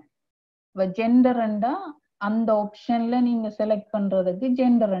கொடுக்கணும். இப்ப ஜெண்டர்ண்டா அந்த ஆப்ஷன்ல நீங்க செலக்ட் பண்றதுக்கு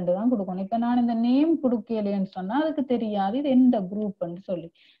ஜெண்டர் தான் கொடுக்கணும். இப்ப நான் இந்த நேம் கொடுக்கலைன்னு சொன்னா அதுக்கு தெரியாது இது எந்த குரூப்னு சொல்லி.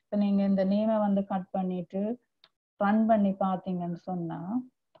 இப்ப நீங்க இந்த நேமை வந்து கட் பண்ணிட்டு ரன் பண்ணி பாத்தீங்கன்னு சொன்னா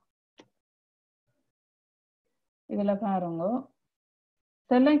இதுல பாருங்க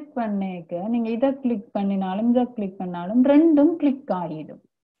செலக்ட் பண்ணிக்க நீங்க இதை கிளிக் பண்ணினாலும் இதை கிளிக் பண்ணாலும் ரெண்டும் கிளிக் ஆகிடும்.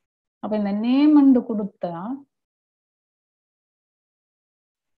 அப்ப இந்த நேம் கொடுத்தா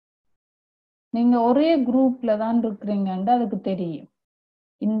நீங்க ஒரே குரூப்ல தான் இருக்கிறீங்கன்னு அதுக்கு தெரியும்.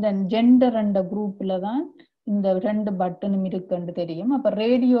 இந்த ஜெண்டர் குரூப்ல தான் இந்த 2 பட்டனும் இருக்குன்னு தெரியும். அப்ப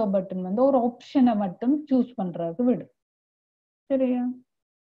ரேடியோ பட்டன் வந்து ஒரு ஆப்ஷனை மட்டும் சூஸ் பண்றதுக்கு விடும். சரியா?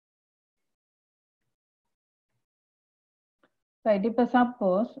 ரைட். இப்ப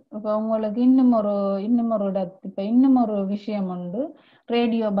சப்போஸ் இப்ப உங்களுக்கு இன்னும் ஒரு விஷயம் உண்டு,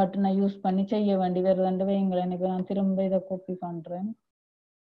 ரேடியோ பட்டனை யூஸ் பண்ணி செய்ய வேண்டி வருதுன்னு வைங்களேன். எனக்கு நான் திரும்ப இதை காப்பி பண்றேன்.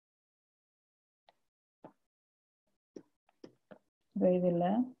 இதுல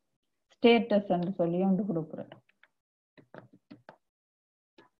ஸ்டேட்டஸ் சொல்லி ஒன்று கொடுக்குறேன்.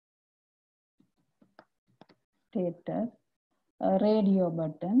 Status radio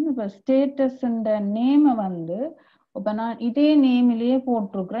button. இப்ப ஸ்டேட்டஸ் நேம வந்து இப்ப நான் இதே நேமிலேயே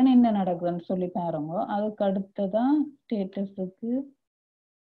போட்டிருக்கிறேன். என்ன நடக்குதுன்னு சொல்லி பாருங்க. அதுக்கு அடுத்ததான் ஸ்டேட்டஸுக்கு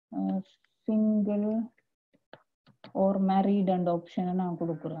சிங்கிள் ஒரு மேரீட் ஆப்ஷனை நான்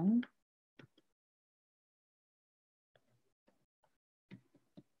கொடுக்குறேன்.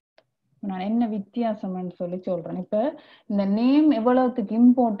 நான் என்ன வித்தியாசம்னு சொல்லி சொல்றேன். இப்ப இந்த நேம் எவ்வளவுக்கு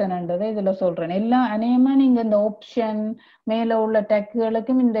இம்பார்ட்டன்ட்ன்றதை இதுல சொல்றேன். அநேகமா நீங்க இந்த ஆப்ஷன் மேல உள்ள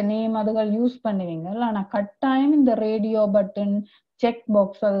டெக்குகளுக்கும் இந்த நேம் அதுகள் யூஸ் பண்ணுவீங்க. ஆனா கட்டாயம் இந்த ரேடியோ பட்டன் செக்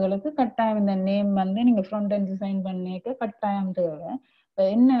பாக்ஸ் அதுகளுக்கு கட்டாயம் இந்த நேம் வந்து நீங்க ஃப்ரண்ட் எண்ட் டிசைன் பண்ணிக்க கட்டாயம் தேவை.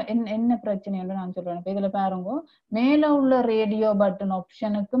 என்ன பிரச்சனைன்னு நான் சொல்றேன். இப்ப இதுல பாருங்க மேல உள்ள ரேடியோ பட்டன்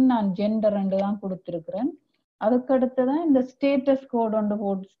ஆப்ஷனுக்கும் நான் ஜெண்டர் தான் கொடுத்திருக்கிறேன். அதுக்கு அடுத்துதான் இந்த ஸ்டேட்டஸ் கோட்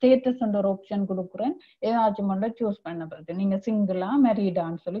போட்டு ஸ்டேட்டஸ் ஒரு ஆப்ஷன் கொடுக்குறேன். ஏதாச்சும் ஒன்றை சூஸ் பண்ண பிறகு நீங்க சிங்கிளா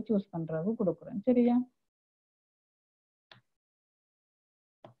மேரீடான்னு சொல்லி சூஸ் பண்றது கொடுக்குறேன். சரியா?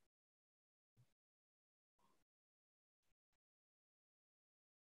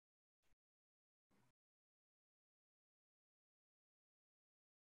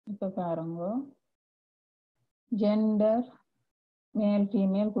 இப்ப பாருங்க ஜெண்டர் மேல்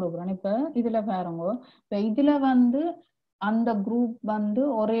ஃபீமேல் கொடுக்குறேன். இப்ப இதுல பாருங்க இப்ப இதுல வந்து அந்த குரூப் வந்து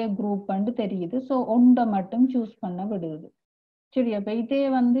ஒரே குரூப் தெரியுது. ஸோ ஒன்றை மட்டும் சூஸ் பண்ண விடுது. சரி. அப்ப இதே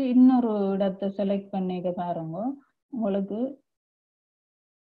வந்து இன்னொரு இடத்தை செலக்ட் பண்ணிக்க பாருங்க. உங்களுக்கு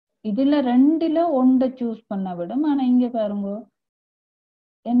இதுல 2ல ஒன்றை சூஸ் பண்ண விடும். ஆனா இங்க பாருங்க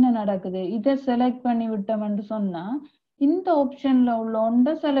என்ன நடக்குது, இதை செலக்ட் பண்ணி விட்டோம்னு சொன்னா இந்த ஆப்ஷன்ல உள்ள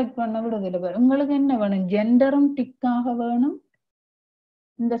ஒன்றை செலக்ட் பண்ண விடுதலை. உங்களுக்கு என்ன வேணும், ஜெண்டரும் டிக்காக வேணும்,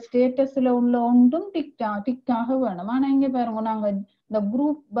 இந்த ஸ்டேட்டஸ்ல உள்ள ஒன்றும் டிக்காக வேணும். ஆனா இங்க பாருங்க நாங்க இந்த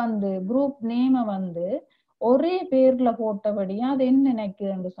குரூப் நேம வந்து ஒரே பேர்ல போட்டபடியா அது என்ன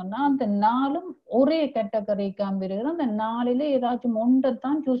நினைக்குதுன்னு சொன்னா அந்த 4ம் ஒரே கேட்டகரிக்கு அம்பிருக்குது. அந்த 4ல ஏதாச்சும்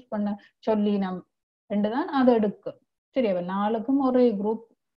ஒன்றைத்தான் சூஸ் பண்ண சொல்லி நம் 2 தான் அதை எடுக்கும். சரி. அப்ப 4க்கும்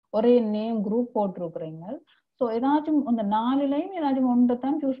ஒரே நேம் குரூப் போட்டிருக்கிறீங்க. ஸோ ஏதாச்சும் அந்த 4லையும் ஏதாச்சும்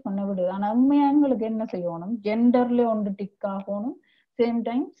ஒன்றைத்தான் சூஸ் பண்ண விடுது. ஆனா உண்மையா உங்களுக்கு என்ன செய்யணும், ஜெண்டர்ல ஒன்று டிக் ஆகணும், சேம்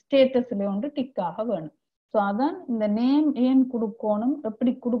டைம் ஸ்டேட்டஸ்ல ஒன்று டிக் ஆக வேணும். ஸோ அதான் இந்த நேம் ஏன் கொடுக்கணும்,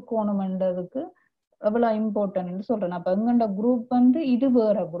 எப்படி கொடுக்கணும்ன்றதுக்கு எவ்வளவு இம்பார்ட்டன்ட்னு சொல்றேன். அப்ப எங்கண்ட குரூப் வந்து இது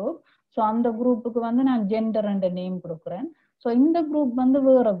வேற குரூப். ஸோ அந்த குரூப்புக்கு வந்து நான் ஜெண்டர் நேம் கொடுக்குறேன். ஸோ இந்த குரூப் வந்து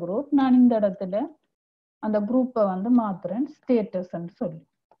வேற குரூப். நான் இந்த இடத்துல அந்த குரூப்பை வந்து மாத்துறேன் ஸ்டேட்டஸ் சொல்லி.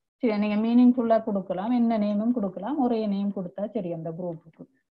 சரி. நீங்க மீனிங்ஃபுல்லா கொடுக்கலாம், என்ன நேமும் கொடுக்கலாம், ஒரே நேம் கொடுத்தா சரி. அந்த குரூப்புக்கு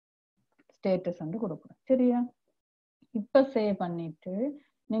ஸ்டேட்டஸ் கொடுக்குறேன். சரியா? இப்ப சேவ் பண்ணிட்டு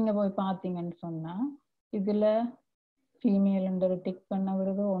நீங்க போய் பாத்தீங்கன்னு சொன்னா இதுல ஃபீமேல் டிக் பண்ண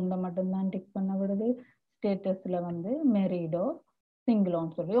விடுது, ஒன்றை மட்டும்தான் டிக் பண்ண விடுது. ஸ்டேட்டஸ்ல வந்து மேரீடோ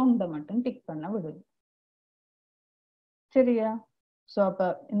சிங்கிளோன்னு சொல்லி ஒன்றை மட்டும் டிக் பண்ண விடுது. சரியா? ஸோ அப்ப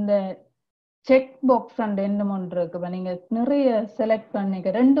இந்த செக் பாக்ஸ் அண்ட் என்ன ஒன்று இருக்கு. இப்ப நீங்க நிறைய செலக்ட்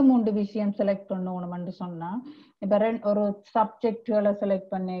பண்ணிக்க 2-3 விஷயம் செலக்ட் பண்ணணும்னு சொன்னா, இப்ப ஒரு சப்ஜெக்ட்களை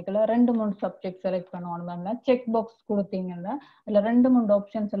செலக்ட் பண்ணிக்கல 2-3 சப்ஜெக்ட் செலக்ட் பண்ணணும்னா செக் பாக்ஸ் கொடுத்தீங்கன்னா இல்ல 2-3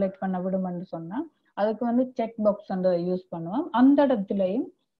 ஆப்ஷன் செலக்ட் பண்ண விடுமென்று சொன்னா அதுக்கு வந்து செக் பாக்ஸ் யூஸ் பண்ணுவோம். அந்த இடத்துலயும்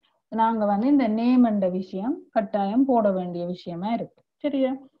நாங்க வந்து இந்த நேம் என்ற விஷயம் கட்டாயம் போட வேண்டிய விஷயமா இருக்கு.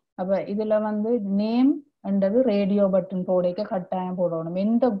 சரியா? அப்ப இதுல வந்து நேம் என்றது ரேடியோ பட்டன் போடைக்க கட்டாயம் போடணும்.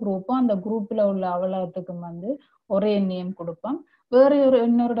 எந்த குரூப்போ அந்த குரூப்ல உள்ள அவ்வளவுத்துக்கும் வந்து ஒரே நேம் கொடுப்போம். வேற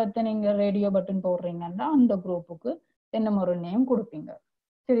இன்னொரு இடத்த நீங்க ரேடியோ பட்டன் போடுறீங்கன்னா அந்த குரூப்புக்கு என்ன ஒரு நேம் கொடுப்பீங்க.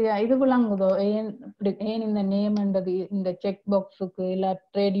 சரியா? இது விளங்குதோ ஏன் இந்த நேம் என்றது இந்த செக் பாக்ஸுக்கு இல்ல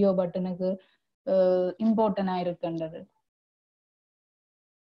ரேடியோ பட்டனுக்கு இம்பார்ட்டன்டா இருக்குன்றது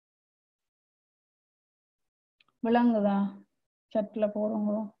விளங்குதா? சட்ல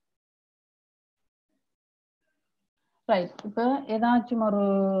போடுங்க. ரைட். இப்ப ஏதாச்சும் ஒரு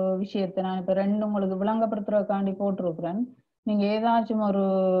விஷயத்தை நான் இப்ப 2 உங்களுக்கு விளங்கப்படுத்துறதுக்காண்டி போட்டிருக்கிறேன். நீங்க ஏதாச்சும் ஒரு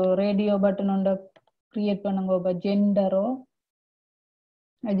ரேடியோ பட்டன் ஒன்றை கிரியேட் பண்ணுங்க. இப்ப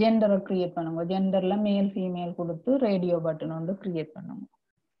ஜெண்டரை கிரியேட் பண்ணுங்க. ஜெண்டர்ல மேல் ஃபீமேல் கொடுத்து ரேடியோ பட்டன் ஒன்று கிரியேட் பண்ணுங்க.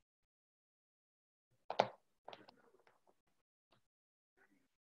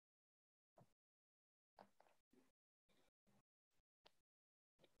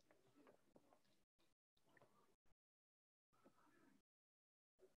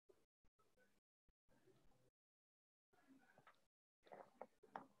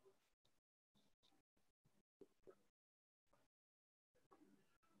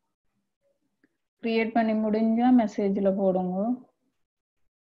 கிரியேட் பண்ணி முடிஞ்சா மெசேஜ்ல போடுங்க.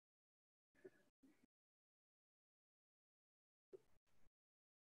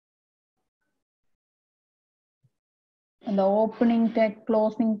 அந்த ஓப்பனிங் டேக்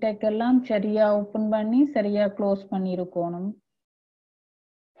க்ளோசிங் டேக் எல்லாம் சரியா ஓப்பன் பண்ணி சரியா க்ளோஸ் பண்ணி இருக்கணும்.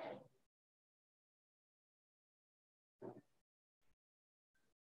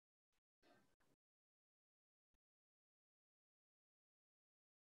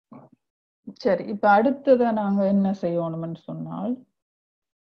 சரி, இப்ப அடுத்ததை நாங்க என்ன செய்யணும்னு சொன்னால்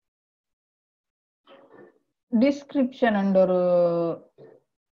டிஸ்கிரிப்ஷன் ஒரு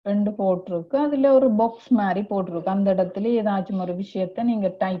 2 போட்டிருக்கு. அதுல ஒரு பாக்ஸ் மாதிரி போட்டிருக்கு. அந்த இடத்துல ஏதாச்சும் ஒரு விஷயத்த நீங்க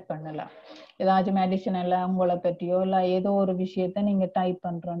டைப் பண்ணலாம். ஏதாச்சும் அடிஷனலா உங்களை பற்றியோ இல்ல ஏதோ ஒரு விஷயத்த நீங்க டைப்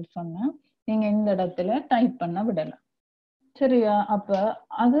பண்றோம்னு சொன்னா நீங்க இந்த இடத்துல டைப் பண்ண விடலாம். சரியா? அப்ப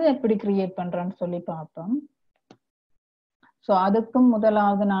அது எப்படி கிரியேட் பண்றோம்னு சொல்லி பார்ப்போம். ஸோ அதுக்கும்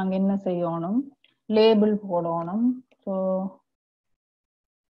முதலாவது நாங்க என்ன செய்யணும், லேபிள் போடணும். ஸோ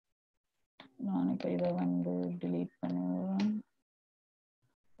நான் இப்ப இதை வந்து delete பண்ணுவேன்.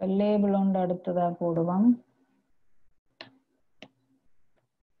 லேபிள் ஒன்று அடுத்ததா போடுவோம்.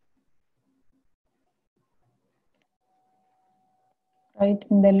 ரைட்.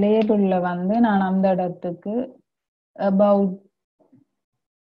 இந்த லேபிள்ல வந்து நான் அந்த இடத்துக்கு about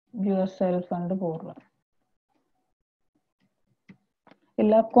yourself வந்து போடுறேன்.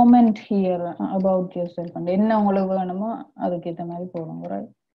 இல்ல comment here about yourself வந்து என்ன உங்களுக்கு வேணுமோ அதுக்கு ஏற்ற மாதிரி போடுங்க.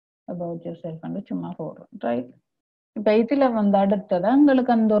 ரைட். about yourself வந்து சும்மா போடுறோம். ரைட். இப்ப இதுல வந்து அடுத்தது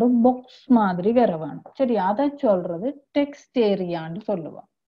உங்களுக்கு அந்த ஒரு பாக்ஸ் மாதிரி வேற வேணும். சரி, அதை சொல்றது டெக்ஸ்ட் ஏரியான்னு சொல்லுவோம்.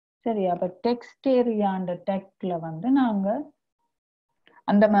 சரி, அப்ப டெக்ஸ்ட் ஏரியான்ற டெக்ல வந்து நாங்க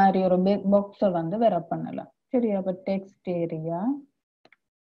அந்த மாதிரி ஒரு பாக்ஸை வந்து வேற பண்ணலாம். சரி, அப்ப டெக்ஸ்ட் ஏரியா,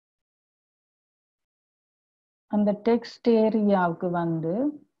 அந்த டெக்ஸ்ட் ஏரியாவுக்கு வந்து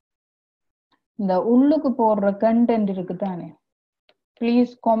இந்த உள்ளுக்கு போடுற கண்டென்ட் இருக்கு தானே,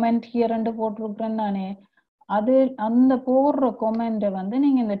 ப்ளீஸ் கமெண்ட் ஹியர்ன்னு போட்டிருக்கிறேன் தானே, அது அந்த போடுற கமெண்ட்டை வந்து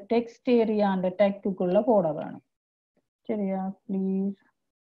நீங்க இந்த டெக்ஸ்ட் ஏரியா அந்த டெக்குக்குள்ள போட வேணும். சரியா? ப்ளீஸ்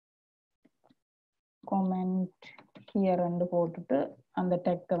கமெண்ட் ஹியர்ன்னு போட்டுட்டு அந்த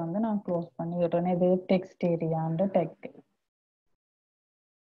டெக்கை வந்து நான் க்ளோஸ் பண்ணி விடுறேன். இது டெக்ஸ்ட் ஏரியான்ற டெக்.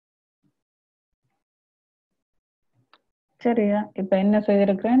 சரியா? இப்ப என்ன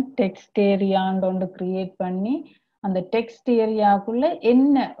செய்திருக்கிறேன், டெக்ஸ்ட் ஏரியான்னு ஒன்று கிரியேட் பண்ணி அந்த டெக்ஸ்ட் ஏரியாவுக்குள்ள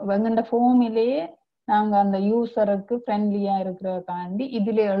என்ன எங்கண்ட ஃபார்மிலேயே நாங்க அந்த யூசருக்கு ஃப்ரெண்ட்லியா இருக்கிறதுக்காண்டி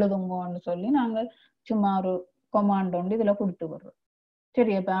இதுல எழுதுங்கன்னு சொல்லி நாங்க சும்மா ஒரு கொமாண்ட் ஒன்று இதுல கொடுத்து விடுறோம்.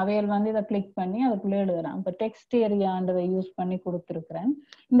 சரி, இப்ப அவையல் வந்து இதை கிளிக் பண்ணி அதுக்குள்ள எழுதுறான். இப்ப டெக்ஸ்ட் ஏரியான்றதை யூஸ் பண்ணி கொடுத்துருக்கிறேன்.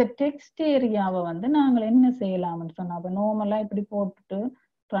 இந்த டெக்ஸ்ட் ஏரியாவை வந்து நாங்கள் என்ன செய்யலாம்னு சொன்னா, அப்ப நார்மலா இப்படி போட்டுட்டு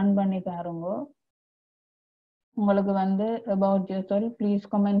ரன் பண்ணி பாருங்க. உங்களுக்கு வந்து about yourself please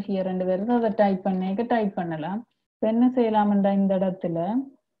comment here ரெண்டு பேருக்கு அதை டைப் பண்ணலாம். இப்போ என்ன செய்யலாம்ன்ற இந்த இடத்துல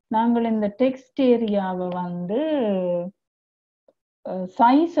நாங்கள் இந்த டெக்ஸ்ட் ஏரியாவை வந்து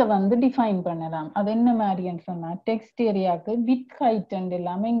சைஸை வந்து டிஃபைன் பண்ணலாம். அது என்ன மாதிரின்னு சொன்னா டெக்ஸ்ட் ஏரியாவுக்கு வித் ஹைட்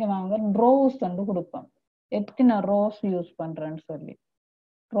இல்லாம இங்க வாங்க ரோஸ் வந்து கொடுப்போம். எத்தனை ரோஸ் யூஸ் பண்றேன்னு சொல்லி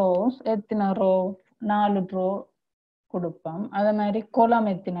ரோஸ் எத்தனை ரோ 4 ரோ கொடுப்போம். அதே மாதிரி கொலம்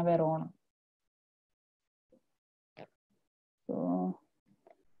எத்தனை வரணும்.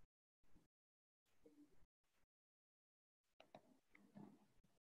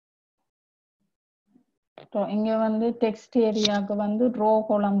 இங்க வந்து டெக்ஸ்ட் ஏரியாவுக்கு வந்து ரோ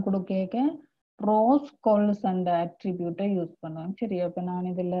கோலம் கொடுக்க ரோஸ் கால்ஸ் அந்த அட்ரிபியூட்டை யூஸ் பண்ணுவேன். சரி, அப்ப நான்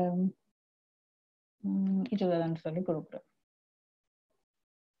இதுல 20 சொல்லி கொடுக்குறேன்.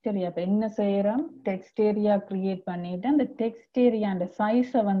 சரி, அப்ப என்ன செய்யறோம், டெக்ஸ்ட் ஏரியா கிரியேட் பண்ணிட்டு அந்த டெக்ஸ்ட் ஏரியா அந்த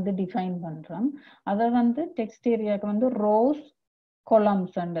சைஸை வந்து டிஃபைன் பண்றோம். அதை வந்து டெக்ஸ்ட் ஏரியாவுக்கு வந்து ரோஸ்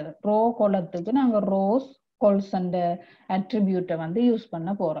கொலம்ஸ் ரோ கொலத்துக்கு நாங்க ரோஸ் கொல்ஸ் அந்த அட்ரிபியூட்டை வந்து யூஸ்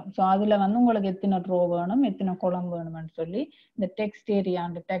பண்ண போறோம். ஸோ அதுல வந்து உங்களுக்கு எத்தனை ரோ வேணும் எத்தனை கொலம் வேணும்னு சொல்லி இந்த டெக்ஸ்ட் ஏரியா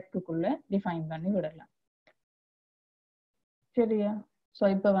அந்த டெக்குக்குள்ள டிஃபைன் பண்ணி விடலாம். சரியா? ஸோ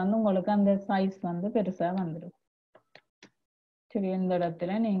இப்போ வந்து உங்களுக்கு அந்த சைஸ் வந்து பெருசா வந்துடும். சரி, இந்த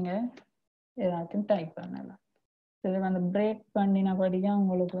இடத்துல நீங்க ஏதாச்சும் டைப் பண்ணலாம். இது வந்து பிரேக் பண்ணினபடியா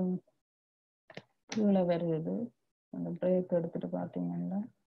உங்களுக்கு கீழே வருது. அந்த பிரேக் எடுத்துட்டு பாத்தீங்கன்னா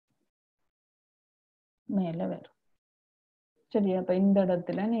மேல வரும். சரி, அப்ப இந்த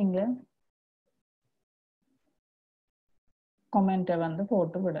இடத்துல நீங்க கமெண்ட்டை வந்து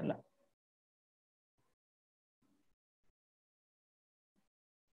போட்டு விடலாம்.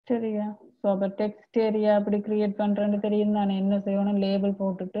 சரியா? ஸோ அப்போ டெக்ஸ்ட் ஏரியா அப்படி கிரியேட் பண்றேன்னு தெரியும். நான் என்ன செய்யணும், லேபிள்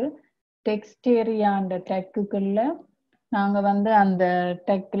போட்டுட்டு டெக்ஸ்ட் ஏரியா அந்த டெக்குக்குள்ள நாங்க வந்து அந்த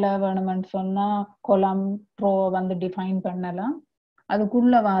டெக்ல வேணும்னு சொன்னா கொலம் ப்ரோ வந்து டிஃபைன் பண்ணலாம்.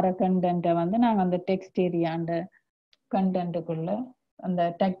 அதுக்குள்ள வர கண்டென்ட்டை வந்து நாங்க அந்த டெக்ஸ்ட் ஏரியா அந்த கண்டென்ட்டுக்குள்ள அந்த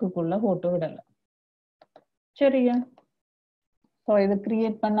டெக்குக்குள்ள போட்டு விடலாம். சரியா? ஸோ இது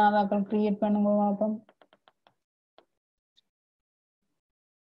கிரியேட் பண்ணாதாக்கள் கிரியேட் பண்ணுங்க பார்ப்போம்.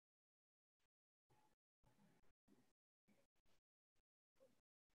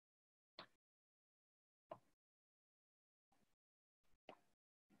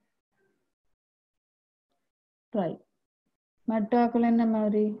 ரைட், மற்றாக்கள் என்ன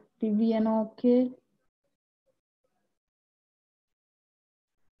மாதிரி டிவியன் ஓகே,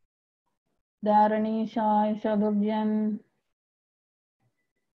 தாரணி, ஷாய், சதுர்ஜன்,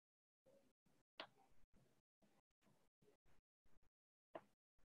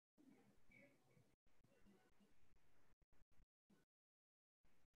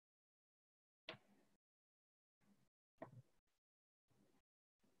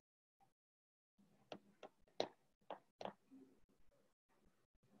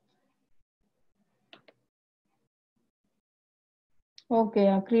 ஓகே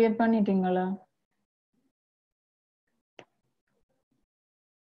கிரியேட் பண்ணிட்டீங்களா?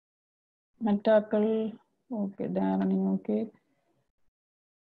 மற்றாக்கள் ஓகே, தாரணி ஓகே.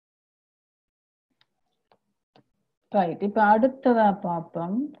 ரைட், இப்ப அடுத்ததா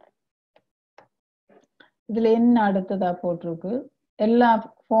பார்ப்போம். இதுல என்ன அடுத்ததா போட்டிருக்கு, எல்லா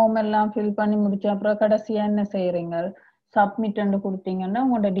ஃபார்ம் எல்லாம் ஃபில் பண்ணி முடிச்ச அப்புறம் கடைசியா என்ன செய்யறீங்க, சப்மிட் கொடுத்தீங்கன்னா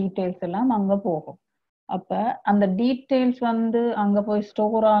உங்களோட டீட்டெயில்ஸ் எல்லாம் அங்க போகும். அப்ப அந்த டீட்டெயில்ஸ் வந்து அங்க போய்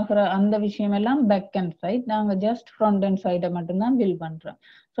ஸ்டோர் ஆகுற அந்த விஷயம் எல்லாம் பேக் அண்ட் சைட், நாங்க ஜஸ்ட் ஃப்ரண்ட் அண்ட் சைடை மட்டும்தான் பில் பண்றோம்.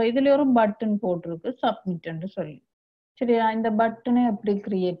 ஸோ இதுல ஒரு பட்டன் போட்டிருக்கு சப்மிட் சொல்லி. சரியா? இந்த பட்டனை எப்படி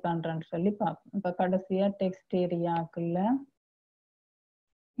கிரியேட் பண்றேன்னு சொல்லி பார்ப்போம். இப்ப கடைசியா டெக்ஸ்ட் ஏரியாக்குள்ள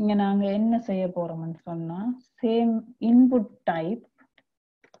இங்க நாங்க என்ன செய்ய போறோம்னு சொன்னா சேம் இன்புட் டைப்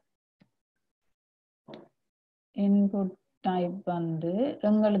வந்து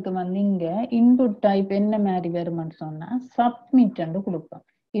எங்களுக்கு வந்து இங்க இன்புட் டைப் என்ன மாதிரி வரும்னு சொன்னா சப்மிட் கொடுப்போம்.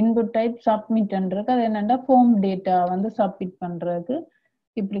 இன்புட் டைப் சப்மிட்ன்றது அது என்னன்னா ஃபார்ம் டேட்டா வந்து சப்மிட் பண்றதுக்கு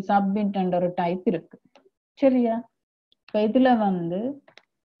இப்படி சப்மிட் ஒரு டைப் இருக்கு. சரியா? இப்ப இதுல வந்து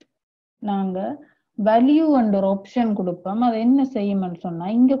நாங்க வேல்யூ ஒரு ஆப்ஷன் கொடுப்போம். அது என்ன செய்யும்னு சொன்னா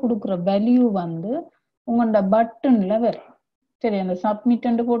இங்க கொடுக்குற வேல்யூ வந்து உங்களோட பட்டன்ல வரும். சரி, அந்த சப்மிட்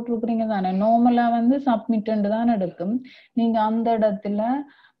போட்டிருக்கிறீங்க தானே, நார்மலா வந்து சப்மிட் தான் எடுக்கும். நீங்க அந்த இடத்துல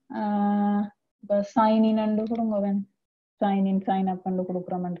இப்ப சைன் இன் கொடுங்க, சைன் இன் சைன் அப்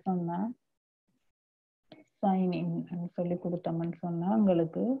கொடுக்குறோம்னு சொன்னா சைன் இன் சொல்லி கொடுத்தோம்னு சொன்னா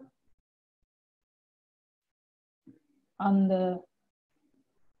உங்களுக்கு அந்த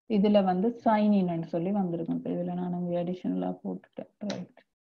இதுல வந்து சைன் இன் சொல்லி வந்திருக்கும். இப்ப இதுல நான் அடிஷனலா போட்டுட்டேன். ரைட்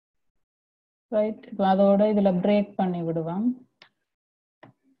ரைட், இப்போ அதோட இதுல பிரேக் பண்ணி விடுவோம்.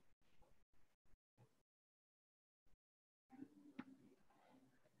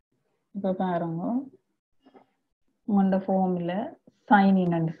 இப்ப பாருங்க, உங்களோட ஃபார்ம்ல சைன்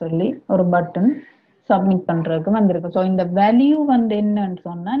இன் சொல்லி ஒரு பட்டன் சப்மிட் பண்றதுக்கு வந்திருக்கு. ஸோ இந்த வேல்யூ வந்து என்னன்னு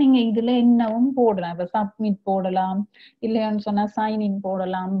சொன்னா நீங்க இதுல என்னவும் போடலாம். இப்ப சப்மிட் போடலாம், இல்லைன்னு சொன்னா சைன்இன்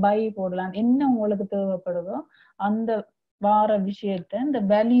போடலாம், பை போடலாம், என்ன உங்களுக்கு தேவைப்படுதோ அந்த வார விஷயத்த இந்த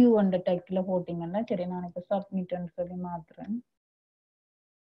வேல்யூ அந்த டெக்ல போட்டீங்கன்னா சரி. நான் இப்ப சப்மிட்னு சொல்லி மாத்துறேன்.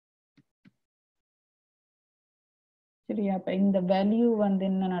 சரியா? அப்ப இந்த வேல்யூ வந்து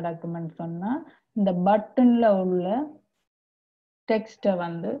என்ன நடக்கும்னு சொன்னா இந்த பட்டன்ல உள்ள டெக்ஸ்ட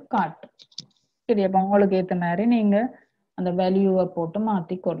வந்து காட்டும். சரி, அப்ப உங்களுக்கு ஏத்த மாதிரி நீங்க அந்த வேல்யூவை போட்டு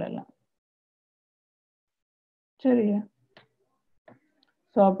மாத்தி கொள்ளலாம். சரியா?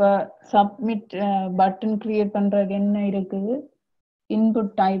 ஸோ அப்ப சப்மிட் பட்டன் கிரியேட் பண்றதுக்கு என்ன இருக்குது,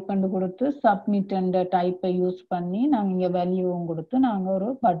 இன்புட் டைப் பண்ணி கொடுத்து சப்மிட் என்ற டைப்பை யூஸ் பண்ணி நாங்க இங்க வேல்யூவும் கொடுத்து நாங்க ஒரு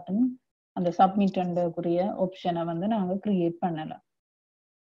பட்டன் அந்த சப்மிட் என்றக்குரிய ஆப்ஷனை வந்து நாங்க கிரியேட் பண்ணலாம்.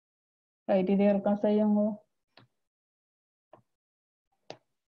 ரைட், இதே இருக்கா செய்யுங்க.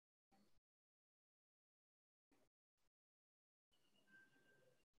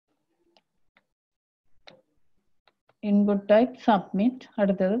 இன்புட் டைப் சப்மிட்,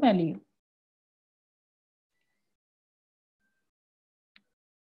 அடுத்தது வேல்யூ.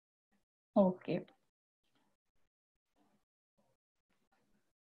 Okay,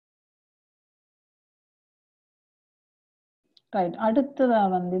 right. அடுத்ததா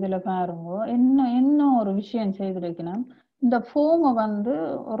வந்து இதுல பாருங்க என்ன ஒரு விஷயம் செய்திருக்கணும். இந்த ஃபோமை வந்து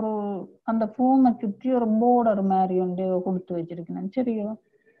ஒரு அந்த ஃபோமை சுற்றி ஒரு போர்டர் மாதிரி ஒன்று கொடுத்து வச்சிருக்கணும். சரியோ?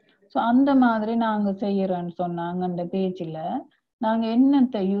 ஸோ அந்த மாதிரி நாங்க செய்யறோன்னு சொன்னாங்க. அந்த பேஜ்ல நாங்க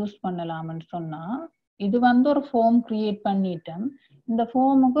என்னத்தை யூஸ் பண்ணலாம்னு சொன்னா இது வந்து ஒரு ஃபார்ம் கிரியேட் பண்ணிட்டோம். இந்த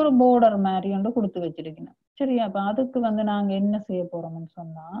ஃபார்முக்கு ஒரு போர்டர் மாதிரி ஒன்று கொடுத்து வச்சிருக்கணும். சரியா? அப்ப அதுக்கு வந்து நாங்க என்ன செய்ய போறோம்னு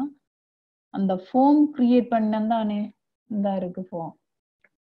சொன்னா அந்த ஃபார்ம் கிரியேட் பண்ணம் தானே இந்த இருக்கு ஃபார்ம்.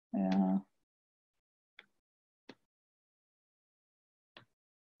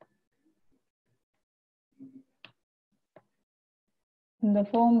 இந்த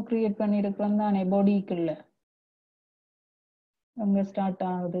ஃபார்ம் கிரியேட் பண்ணிருக்கோம் தானே பாடிக்குள்ள. அங்க ஸ்டார்ட்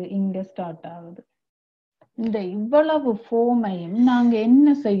ஆகுது, இங்க ஸ்டார்ட் ஆகுது. இந்த இவ்வளவு ஃபார்மையும் நாங்க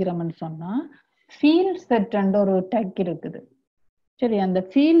என்ன செய்கிறோம்னு சொன்னா ஃபீல்ட் செட் ஒரு டேக் இருக்குது. சரி, அந்த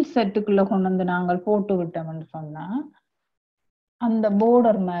ஃபீல்ட் செட்டுக்குள்ள கொண்டு வந்து நாங்கள் போட்டு விட்டோம்னு சொன்னா அந்த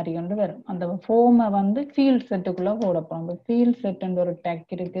போர்டர் மாதிரி ஒன்று வரும். அந்த ஃபார்மை வந்து ஃபீல்ட் செட்டுக்குள்ள போட போறோம். ஃபீல்ட் செட் ஒரு டேக்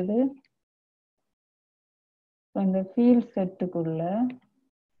இருக்குது. இந்த ஃபீல்ட் செட்டுக்குள்ள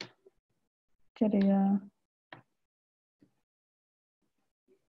சரியா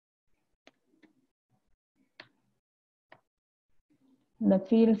இந்த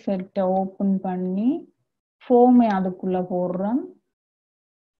ஃபீல்ட் செட்டை ஓபன் பண்ணி ஃபார்மை அதுக்குள்ள போடுறோம்.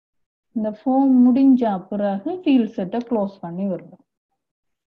 இந்த ஃபார்ம் முடிஞ்ச பிறகு ஃபீல்ட் செட்டை க்ளோஸ் பண்ணி விடுறோம்.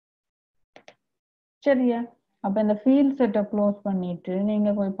 சரியா? அப்ப இந்த ஃபீல்ட் செட்டை க்ளோஸ் பண்ணிட்டு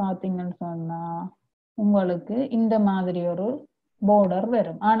நீங்க போய் பாத்தீங்கன்னு சொன்னா உங்களுக்கு இந்த மாதிரி ஒரு border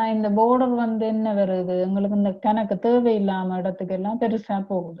வரும். ஆனா இந்த border வந்து என்ன வருது, உங்களுக்கு இந்த கணக்கு தேவையில்லாம இடத்துக்கு எல்லாம் பெருசா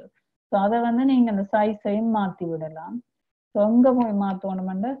போகுது. ஸோ அதை வந்து நீங்க அந்த சைஸையும் மாத்தி விடலாம். ஸோ எங்க போய்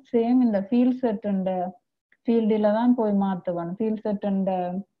மாத்தணும்னா சேம் இந்த ஃபீல்ட் செட் ஃபீல்டில தான் போய் மாத்துவோம். ஃபீல்ட் செட்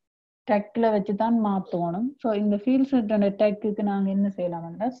டெக்ல வச்சு தான் மாத்தணும். ஸோ இந்த ஃபீல்ட் செட் டெக்குக்கு நாங்க என்ன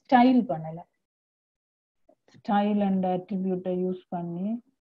செய்யலாம்னா ஸ்டைல் பண்ணலாம். ஸ்டைல் அண்ட் அட்ரிபியூட்டை யூஸ் பண்ணி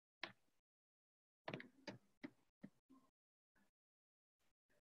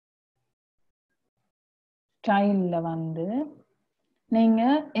ஸ்டைல்ல வந்து நீங்க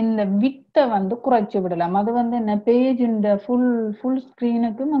இந்த வித்தை வந்து குறைச்சி விடலாம். அது வந்து என்ன பேஜ் இந்த ஃபுல்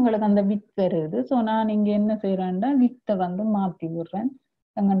ஸ்கிரீனுக்கும் உங்களுக்கு அந்த வித் வருது. ஸோ நான் இங்க என்ன செய்யறேன்னா வித்தை வந்து மாத்தி விடுறேன்.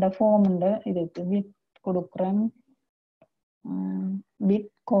 எங்கள்ட ஃபார்ம்ல இதுக்கு வித் கொடுக்குறேன்.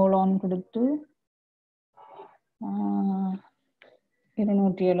 வித் கோலோன் கொடுத்து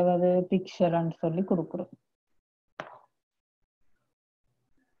 270 பிக்சல்னு சொல்லி கொடுக்குறோம்.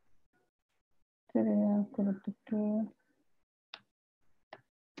 சரியா? கொடுத்துட்டு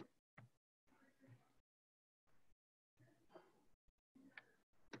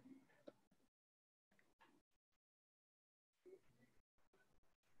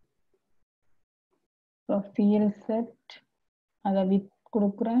ஃபீல்ட் செட் அதை வித்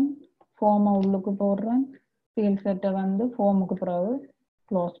கொடுக்குறேன். ஃபார்மை உள்ளுக்கு போடுறேன். ஃபீல்ட் செட்டை வந்து ஃபார்முக்கு பிறகு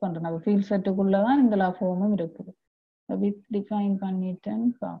க்ளோஸ் பண்றேன். அது ஃபீல்ட் செட்டுக்குள்ளதான் இந்த ஃபார்மும் இருக்குது. வித் டிஃபைன்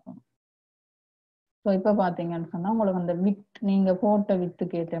பண்ணிட்டேன்னு பார்க்கணும். ஸோ இப்போ பார்த்தீங்கன்னு சொன்னா உங்களுக்கு அந்த வித் நீங்க போட்ட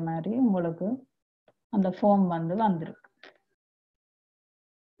வித்துக்கு ஏற்ற மாதிரி உங்களுக்கு அந்த ஃபார்ம் வந்து வந்திருக்கு.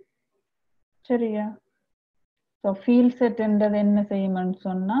 சரியா? ஸோ ஃபீல்ட் செட்ன்றது என்ன செய்யும்னு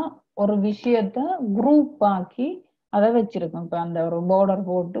சொன்னா ஒரு விஷயத்த குரூப் ஆக்கி அதை வச்சிருக்கோம். இப்போ அந்த ஒரு பார்டர்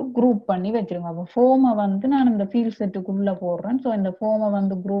போட்டு குரூப் பண்ணி வச்சிருக்கோம். அப்போ ஃபார்மை வந்து நான் இந்த ஃபீல்ட் செட்டுக்குள்ள போடுறேன். ஸோ இந்த ஃபார்மை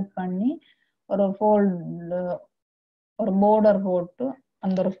வந்து குரூப் பண்ணி ஒரு ஃபோல்டு ஒரு border போட்டு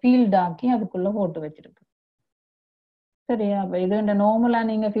அந்த ஒரு ஃபீல்ட் ஆக்கி அதுக்குள்ள போட்டு வச்சிருக்கு. சரியா? அப்ப இது நார்மலா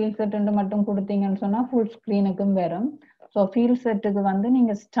நீங்க ஃபீல்ட் செட் மட்டும் கொடுத்தீங்கன்னு சொன்னா ஃபுல் ஸ்கிரீனுக்கும் வரும். ஸோ ஃபீல்ட் செட்டுக்கு வந்து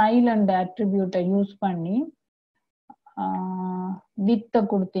நீங்க ஸ்டைல் அண்ட் அட்ரிபியூட்டை யூஸ் பண்ணி வித்தை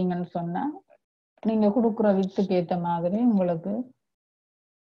கொடுத்தீங்கன்னு சொன்னா நீங்க கொடுக்குற வித்துக்கு ஏற்ற மாதிரி உங்களுக்கு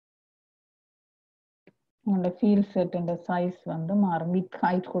உங்களோட ஃபீல்ட் செட் சைஸ் வந்து மாறும். வித்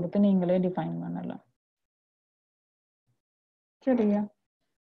ஹைட் கொடுத்து நீங்களே டிஃபைன் பண்ணலாம். சரியா?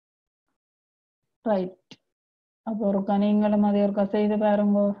 ரைட். அப்போ ஒருக்கா நீங்களும் அதை ஒருக்கா செய்து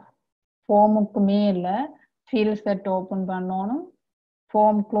பாருங்க. ஃபார்முக்கு மேல ஃபீல்ட் செட் ஓபன் பண்ணணும்.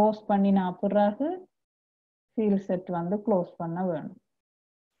 ஃபார்ம் க்ளோஸ் பண்ணினா பிறகு ஃபீல்ட் செட் வந்து க்ளோஸ் பண்ண வேணும்.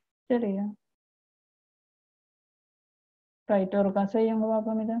 சரியா? ரைட். ஒருக்கா செய்யுங்க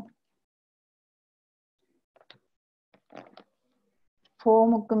பாப்போம். இதை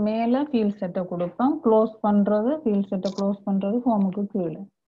ஃபார்முக்கு மேல ஃபீல்ட் செட்டை கொடுப்போம். க்ளோஸ் பண்றது ஃபீல்ட் செட்டை க்ளோஸ் பண்றது ஃபார்முக்கு கீழே.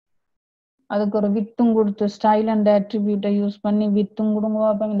 அதுக்கு ஒரு வித்தும் கொடுத்து ஸ்டைல் அண்ட் அட்ரிபியூட்டை யூஸ் பண்ணி வித்தும் கொடுங்க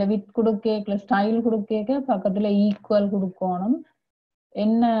பார்ப்போம். இந்த வித் கொடுக்க ஸ்டைல் கொடுக்க பக்கத்துல ஈக்குவல் கொடுக்கணும்.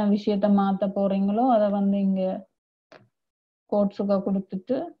 என்ன விஷயத்த மாத்த போறீங்களோ அதை வந்து இங்க கோட்ஸுக்கு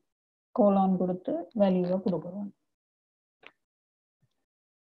கொடுத்துட்டு கோலான் கொடுத்து வேல்யூவை கொடுக்குறோம்.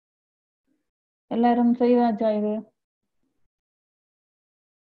 எல்லாரும் செய்தாச்சா இது?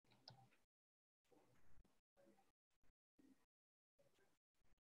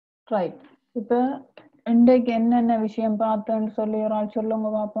 ரைட். இப்ப இன்றைக்கு என்னென்ன விஷயம் பார்த்தேன்னு சொல்லி ஒரு ஆள் சொல்லுங்க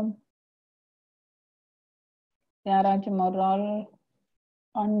பார்ப்போம். யாராச்சும் ஒரு ஆள்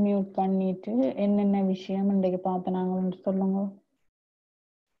அன்மியூட் பண்ணிட்டு என்னென்ன விஷயம் இன்றைக்கு பார்த்தனாங்கன்னு சொல்லுங்க.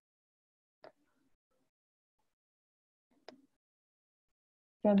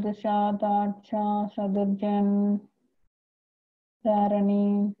 சதுஷா, தாட்சா, சதுர்ஜன், தாரணி,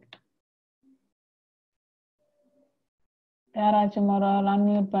 யாராச்சும் ஒரு ஆள்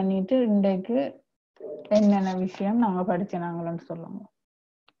அன்மியூட் பண்ணிட்டு இன்றைக்கு என்னென்ன விஷயம் நாங்க படிச்சனாங்கன்னு சொல்லுங்க.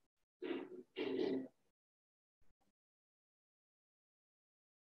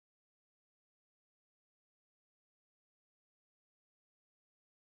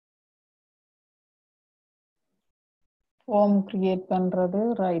 ஃபார்ம் கிரியேட் பண்றது.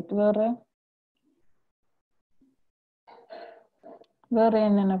 ரைட். வேற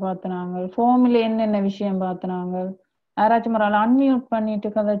என்னென்ன பார்த்தனாங்க? ஃபார்ம்ல என்னென்ன விஷயம் பார்த்தனாங்க? யாராச்சும் ஒரு ஆள் அன்மியூட் பண்ணிட்டு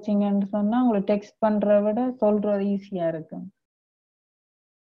கதைச்சிங்கன்னு சொன்னா உங்களுக்கு டெக்ஸ்ட் பண்றத விட சொல்றது ஈஸியா இருக்கும்.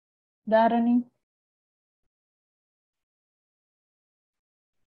 தாரணி,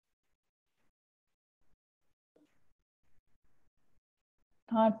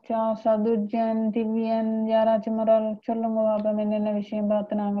 ஆச்சா, சதுர்ஜன், திவ்யன், யாராச்சும் ஒரு ஆள் சொல்லுங்க பாப்போம் என்னென்ன விஷயம்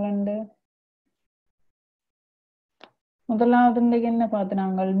பார்த்தனாங்களு. முதலாவது இன்றைக்கு என்ன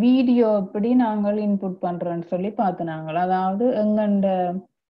பார்த்தனாங்க? வீடியோ எப்படி நாங்கள் இன்புட் பண்றோம்னு சொல்லி பார்த்தனாங்க. அதாவது எங்கண்ட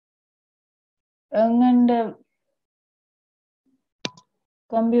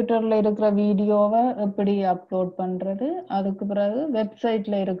கம்ப்யூட்டர்ல இருக்கிற வீடியோவை எப்படி அப்லோட் பண்றது, அதுக்கு பிறகு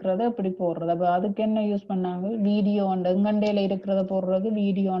வெப்சைட்ல இருக்கிறத எப்படி போடுறது. அப்ப அதுக்கு என்ன யூஸ் பண்ணாங்க? வீடியோ எங்கண்டையில இருக்கிறத போடுறது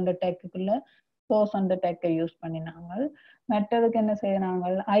வீடியோ டெக்குக்குள்ள சோர்ஸ் டெக்கை யூஸ் பண்ணினாங்க. மற்றதுக்கு என்ன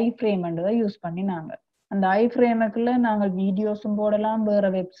செய்யறாங்க? ஐ ஃப்ரேம் யூஸ் பண்ணினாங்க. அந்த ஐ ஃப்ரேமுக்குள்ள நாங்கள் வீடியோஸும் போடலாம், வேற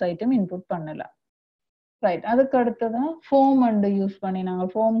வெப்சைட்டும் இன்புட் பண்ணலாம். ரைட். அதுக்கு அடுத்ததான் ஃபார்ம் யூஸ் பண்ணினாங்க.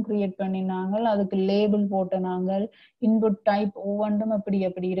 ஃபார்ம் கிரியேட் பண்ணினாங்க. அதுக்கு லேபிள் போட்டு நாங்கள் இன்புட் டைப் ஒவ்வொன்றும் எப்படி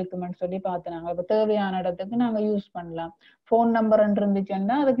எப்படி இருக்குமென்னு சொல்லி பார்த்துனாங்க. இப்போ தேவையான இடத்துக்கு நாங்கள் யூஸ் பண்ணலாம். ஃபோன் நம்பர்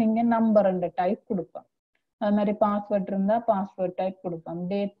இருந்துச்சுன்னா அதுக்கு இங்கே நம்பர் டைப் கொடுப்போம். அது மாதிரி பாஸ்வேர்ட் இருந்தா பாஸ்வேர்ட் டைப் கொடுப்போம்.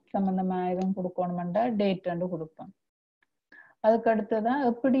 டேட் சம்பந்தமா எதுவும் கொடுக்கணுமெண்டா டேட் கொடுப்போம். அதுக்கு அடுத்ததான்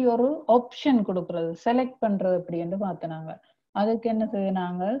எப்படி ஒரு ஆப்ஷன் கொடுக்கறது, செலக்ட் பண்றது எப்படின்னு பார்த்தனாங்க. அதுக்கு என்ன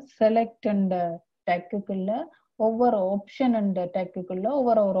செய்யறாங்க? செலக்ட் டெக்குக்குள்ள ஒவ்வொரு ஆப்ஷன் டெக்குக்குள்ள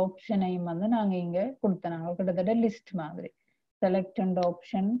ஒவ்வொரு ஒரு ஆப்ஷனையும் வந்து நாங்க இங்க கொடுத்தனாங்க. கிட்டத்தட்ட லிஸ்ட் மாதிரி. Select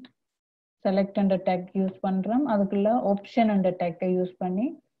option, select tech use பண்றோம். அதுக்குள்ள ஆப்ஷன் டெக்கை யூஸ் பண்ணி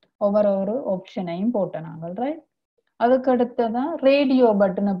ஒவ்வொரு ஒரு ஆப்ஷனையும் போட்டனாங்க. ரைட். அதுக்கு அடுத்ததான் ரேடியோ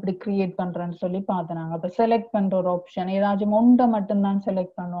பட்டன் எப்படி கிரியேட் பண்றேன்னு சொல்லி பார்த்தனாங்க. அப்ப செலக்ட் பண்ற ஒரு ஆப்ஷன் ஏதாச்சும் ஒன்றை மட்டும்தான்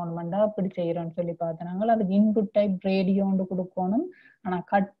செலக்ட் பண்ணணும்டா அப்படி செய்யறோம்னு சொல்லி பார்த்தனாங்க. அதுக்கு இன்புட் டைப் ரேடியோன்னு கொடுக்கணும். ஆனா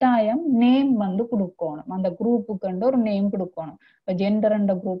கட்டாயம் நேம் வந்து கொடுக்கணும். அந்த குரூப்புக்கு ஒரு நேம் கொடுக்கணும். இப்ப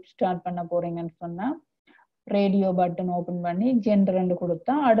ஜெண்டர் குரூப் ஸ்டார்ட் பண்ண போறீங்கன்னு சொன்னா ரேடியோ பட்டன் ஓபன் பண்ணி ஜெண்டர்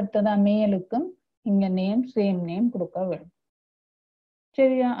கொடுத்தா அடுத்ததான் மேலுக்கும் இங்க நேம் சேம் நேம் கொடுக்க வேண்டும்.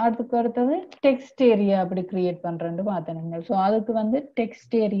 சரியா? அதுக்கு அடுத்தது டெக்ஸ்ட் ஏரியா அப்படி கிரியேட் பண்றேன்னு பார்த்தேன். ஸோ அதுக்கு வந்து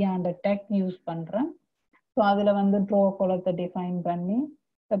டெக்ஸ்ட் ஏரியா டெக் யூஸ் பண்றேன். ஸோ அதுல வந்து ட்ரோ கோலத்தை டிஃபைன் பண்ணி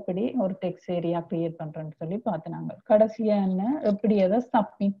எப்படி ஒரு டெக்ஸ்ட் ஏரியா கிரியேட் பண்றேன்னு சொல்லி பார்த்தினாங்க. கடைசியா என்ன எப்படி அதை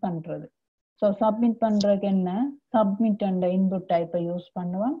சப்மிட் பண்றது. ஸோ சப்மிட் பண்ணுறதுக்கு என்ன சப்மிட் அண்ட் இன்புட் டைப்பை யூஸ்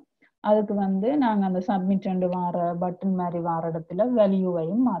பண்ணுவோம். அதுக்கு வந்து நாங்கள் அந்த சப்மிட் அண்ட் வார பட்டன் மாதிரி வார இடத்துல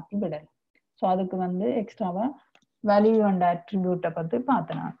வேல்யூவையும் மாற்றி விடலாம். ஸோ அதுக்கு வந்து எக்ஸ்ட்ராவாக வேல்யூ அண்ட் அட்ரிபியூட்டை பற்றி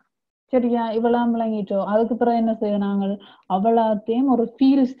பார்த்தனாங்க. சரியா, இவ்வளவு விளங்கிட்டோம். அதுக்கு பிறகு என்ன செய்யறாங்க, அவ்வளோத்தையும் ஒரு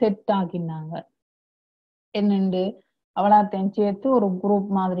ஃபீல்ட் செட் ஆக்கினாங்க. என்னண்டு அவ்வளோத்தையும் சேர்த்து ஒரு குரூப்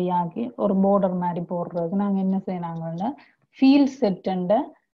மாதிரி ஆக்கி ஒரு போர்டர் மாதிரி போடுறதுக்கு நாங்கள் என்ன செய்யறாங்கன்னா ஃபீல்ட் செட் அண்ட்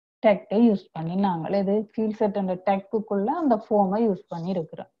டெக்டை யூஸ் பண்ணி நாங்கள் இது ஃபீல்ட் செட் அண்ட் டெக்குக்குள்ள அந்த ஃபார்மை யூஸ் பண்ணி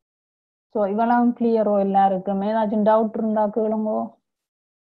இருக்கிறோம். ஸோ இவ்வளவு கிளியரோ எல்லாருக்கும்? ஏதாச்சும் டவுட் இருந்தா கேளுங்கோ.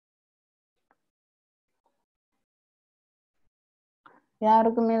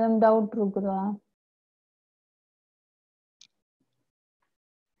 யாருக்கும் ஏதாவது டவுட் இருக்குதா?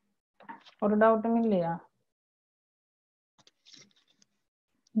 ஒரு டவுட்டும் இல்லையா?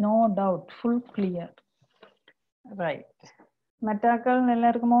 No doubt, full clear. Right, மெட்டாக்கள்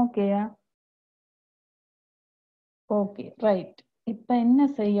எல்லாருக்கும் ஓகேயா? Okay right. இப்போ என்ன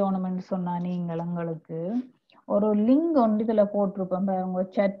செய்யணும்னு சொன்னா நீங்கள் உங்களுக்கு ஒரு லிங்க் ஒன்று இதில் போட்டிருப்போம் உங்க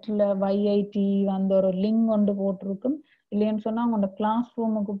சேட்டில் YIT வந்து ஒரு லிங்க் ஒன்று போட்டிருக்கும். இல்லைன்னு சொன்னா உங்களோட கிளாஸ்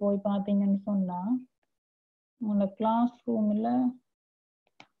ரூமுக்கு போய் பார்த்தீங்கன்னு சொன்னா உங்களோட கிளாஸ் ரூமில்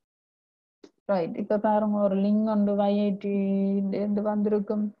ரைட் இப்போ பாருங்க ஒரு லிங்க் ஒன்று YIT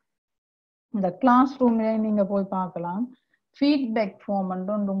வந்திருக்கும். இந்த கிளாஸ் ரூம்ல நீங்க போய் பார்க்கலாம். ஃபீட்பேக் ஃபார்ம்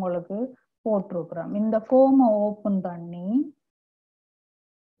ஒன்று உங்களுக்கு போட்டிருக்கிறோம். இந்த ஃபார்மை ஓப்பன் பண்ணி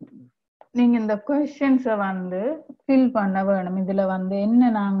நீங்க இந்த கொஸ்டின்ஸை வந்து ஃபில் பண்ண வேணும். இதுல வந்து என்ன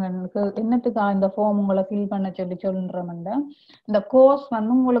நாங்க என்னத்துக்காக இந்த ஃபார்ம் உங்களை ஃபில் பண்ண சொல்றோம்னா இந்த கோர்ஸ்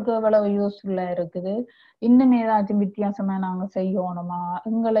வந்து உங்களுக்கு எவ்வளவு யூஸ்ஃபுல்லா இருக்குது, இன்னும் ஏதாச்சும் வித்தியாசமா நாங்க செய்யணுமா,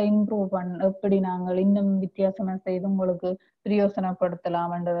 எங்களை இம்ப்ரூவ் பண்ண எப்படி நாங்கள் இன்னும் வித்தியாசமா செய்து உங்களுக்கு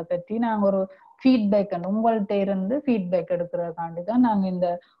பிரயோசனப்படுத்தலாம்ன்றதை பற்றி நாங்க ஒரு ஃபீட்பேக் உங்கள்கிட்ட இருந்து ஃபீட்பேக் எடுக்கிறதுக்காண்டி தான் நாங்க இந்த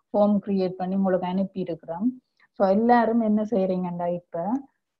ஃபார்ம் கிரியேட் பண்ணி உங்களுக்கு அனுப்பி இருக்கிறோம். ஸோ எல்லாரும் என்ன செய்யறீங்கண்டா இப்ப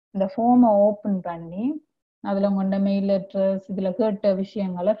இந்த ஃபார்மை ஓப்பன் பண்ணி அதுல உங்களோட மெயில் அட்ரஸ் இதுல கேட்ட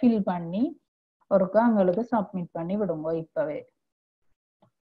விஷயங்களை ஃபில் பண்ணி ஒருக்கா உங்களுக்கு சப்மிட் பண்ணி விடுங்க. இப்பவே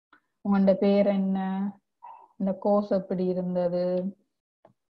உங்களோட பேர் என்ன, இந்த கோர்ஸ் எப்படி இருந்தது,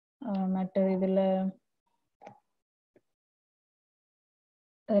 மற்ற இதுல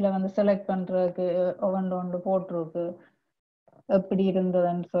வந்து செலக்ட் பண்றதுக்கு ஒன்று போட்டிருக்கு எப்படி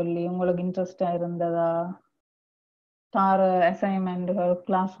இருந்ததுன்னு சொல்லி, உங்களுக்கு இன்ட்ரெஸ்டா இருந்ததா, தார அசைன்மெண்ட்டுகள்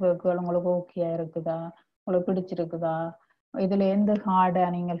கிளாஸ் ஒர்க்குகள் உங்களுக்கு ஓகேயா இருக்குதா, உங்களுக்கு பிடிச்சிருக்குதா, இதுல எந்த ஹார்டா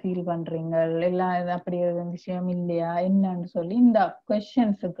நீங்க ஃபீல் பண்றீங்க, எல்லாம் அப்படி விஷயம் இல்லையா என்னன்னு சொல்லி இந்த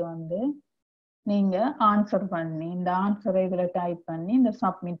கொஸ்டின்ஸுக்கு வந்து நீங்க ஆன்சர் பண்ணி இந்த ஆன்சரை இதுல டைப் பண்ணி இந்த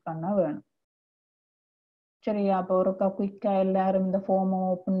சப்மிட் பண்ண வேணும். சரியா, அப்போ ஒருக்கா குயிக்கா எல்லாரும் இந்த ஃபார்மை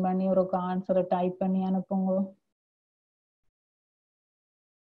ஓப்பன் பண்ணி ஒருக்கா ஆன்சரை டைப் பண்ணி அனுப்புங்க.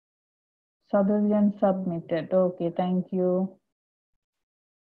 Submission submitted. Okay, thank you.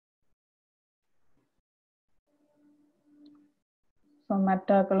 So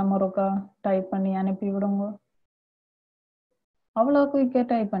மெட்டாக்கெல்லாம் ஒருக்கா டைப் பண்ணி அனுப்பி விடுங்க. அவ்வளோ குயிக்காக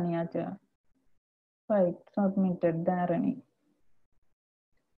டைப் பண்ணியாச்சு. Right, submitted Dharani.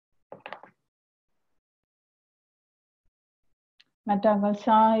 மெட்டாக்கள்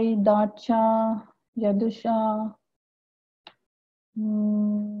ஷாய், தாட்சா, யதுஷா,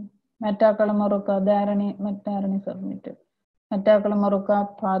 மெட்டாக்களம் ஒருக்கா தாரணி சப்மிட்டட். மெட்டாக்களம் ஒருக்கா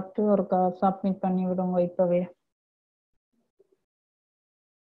பார்த்து ஒருக்கா சப்மிட் பண்ணி விடுங்க இப்பவே.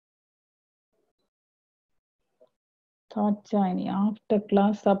 தாட்சா இனி ஆஃப்டர்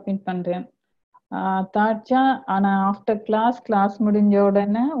கிளாஸ் சப்மிட் பண்றேன். தாட்சா ஆனா ஆஃப்டர் கிளாஸ் முடிஞ்ச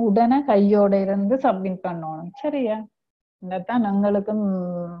உடனே கையோட இருந்து சப்மிட் பண்ணணும். சரியா, இதான் எங்களுக்கும்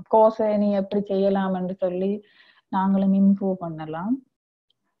கோர்ஸை நீ எப்படி செய்யலாம்னு சொல்லி நாங்களும் இம்ப்ரூவ் பண்ணலாம்.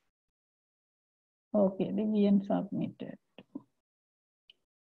 Okay, Divyan submitted.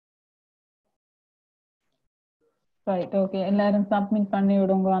 Right, okay, எல்லாரும் சப்மிட் பண்ணி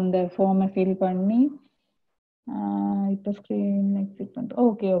விடுங்க அந்த ஃபார்மை ஃபில் பண்ணி. இப்போ ஸ்க்ரீன் எக்ஸிட் பண்ணுறோம்.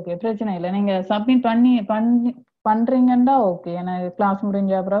 ஓகே ஓகே, பிரச்சனை இல்லை. நீங்கள் சப்மிட் பண்ணுறீங்கன்னா ஓகே. ஏன்னா கிளாஸ்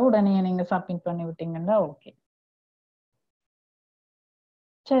முடிஞ்ச அப்புறம் உடனே நீங்கள் சப்மிட் பண்ணி விட்டீங்கன்னா ஓகே.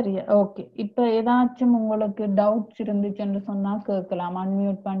 சரியா, ஓகே. இப்போ ஏதாச்சும் உங்களுக்கு டவுட்ஸ் இருந்துச்சுன்னு சொன்னா கேட்கலாம்.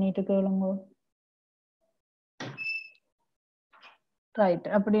 அன்மியூட் பண்ணிட்டு கேளுங்க. ரைட்,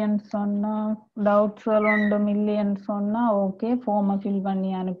 அப்படின்னு சொன்னா டவுட்ஸ் ஒன்றும் இல்லைன்னு சொன்னா ஓகே, ஃபார்மை ஃபில் பண்ணி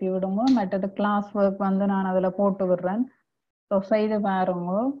அனுப்பி விடுங்க. மற்றது கிளாஸ் ஒர்க் வந்து நான் அதில் போட்டு விடுறேன். ஸோ செய்து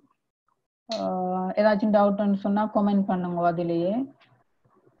பாருங்க. ஏதாச்சும் டவுட்னு சொன்னா கமெண்ட் பண்ணுங்க அதிலேயே.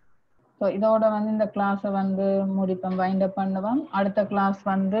 ஸோ இதோட வந்து இந்த கிளாஸை வந்து முடிப்பேன், வைண்ட் அப் பண்ணுவேன். அடுத்த கிளாஸ்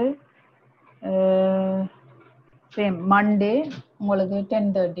வந்து சேம் மண்டே உங்களுக்கு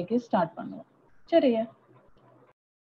 10:30க்கு ஸ்டார்ட் பண்ணுவோம். சரியா?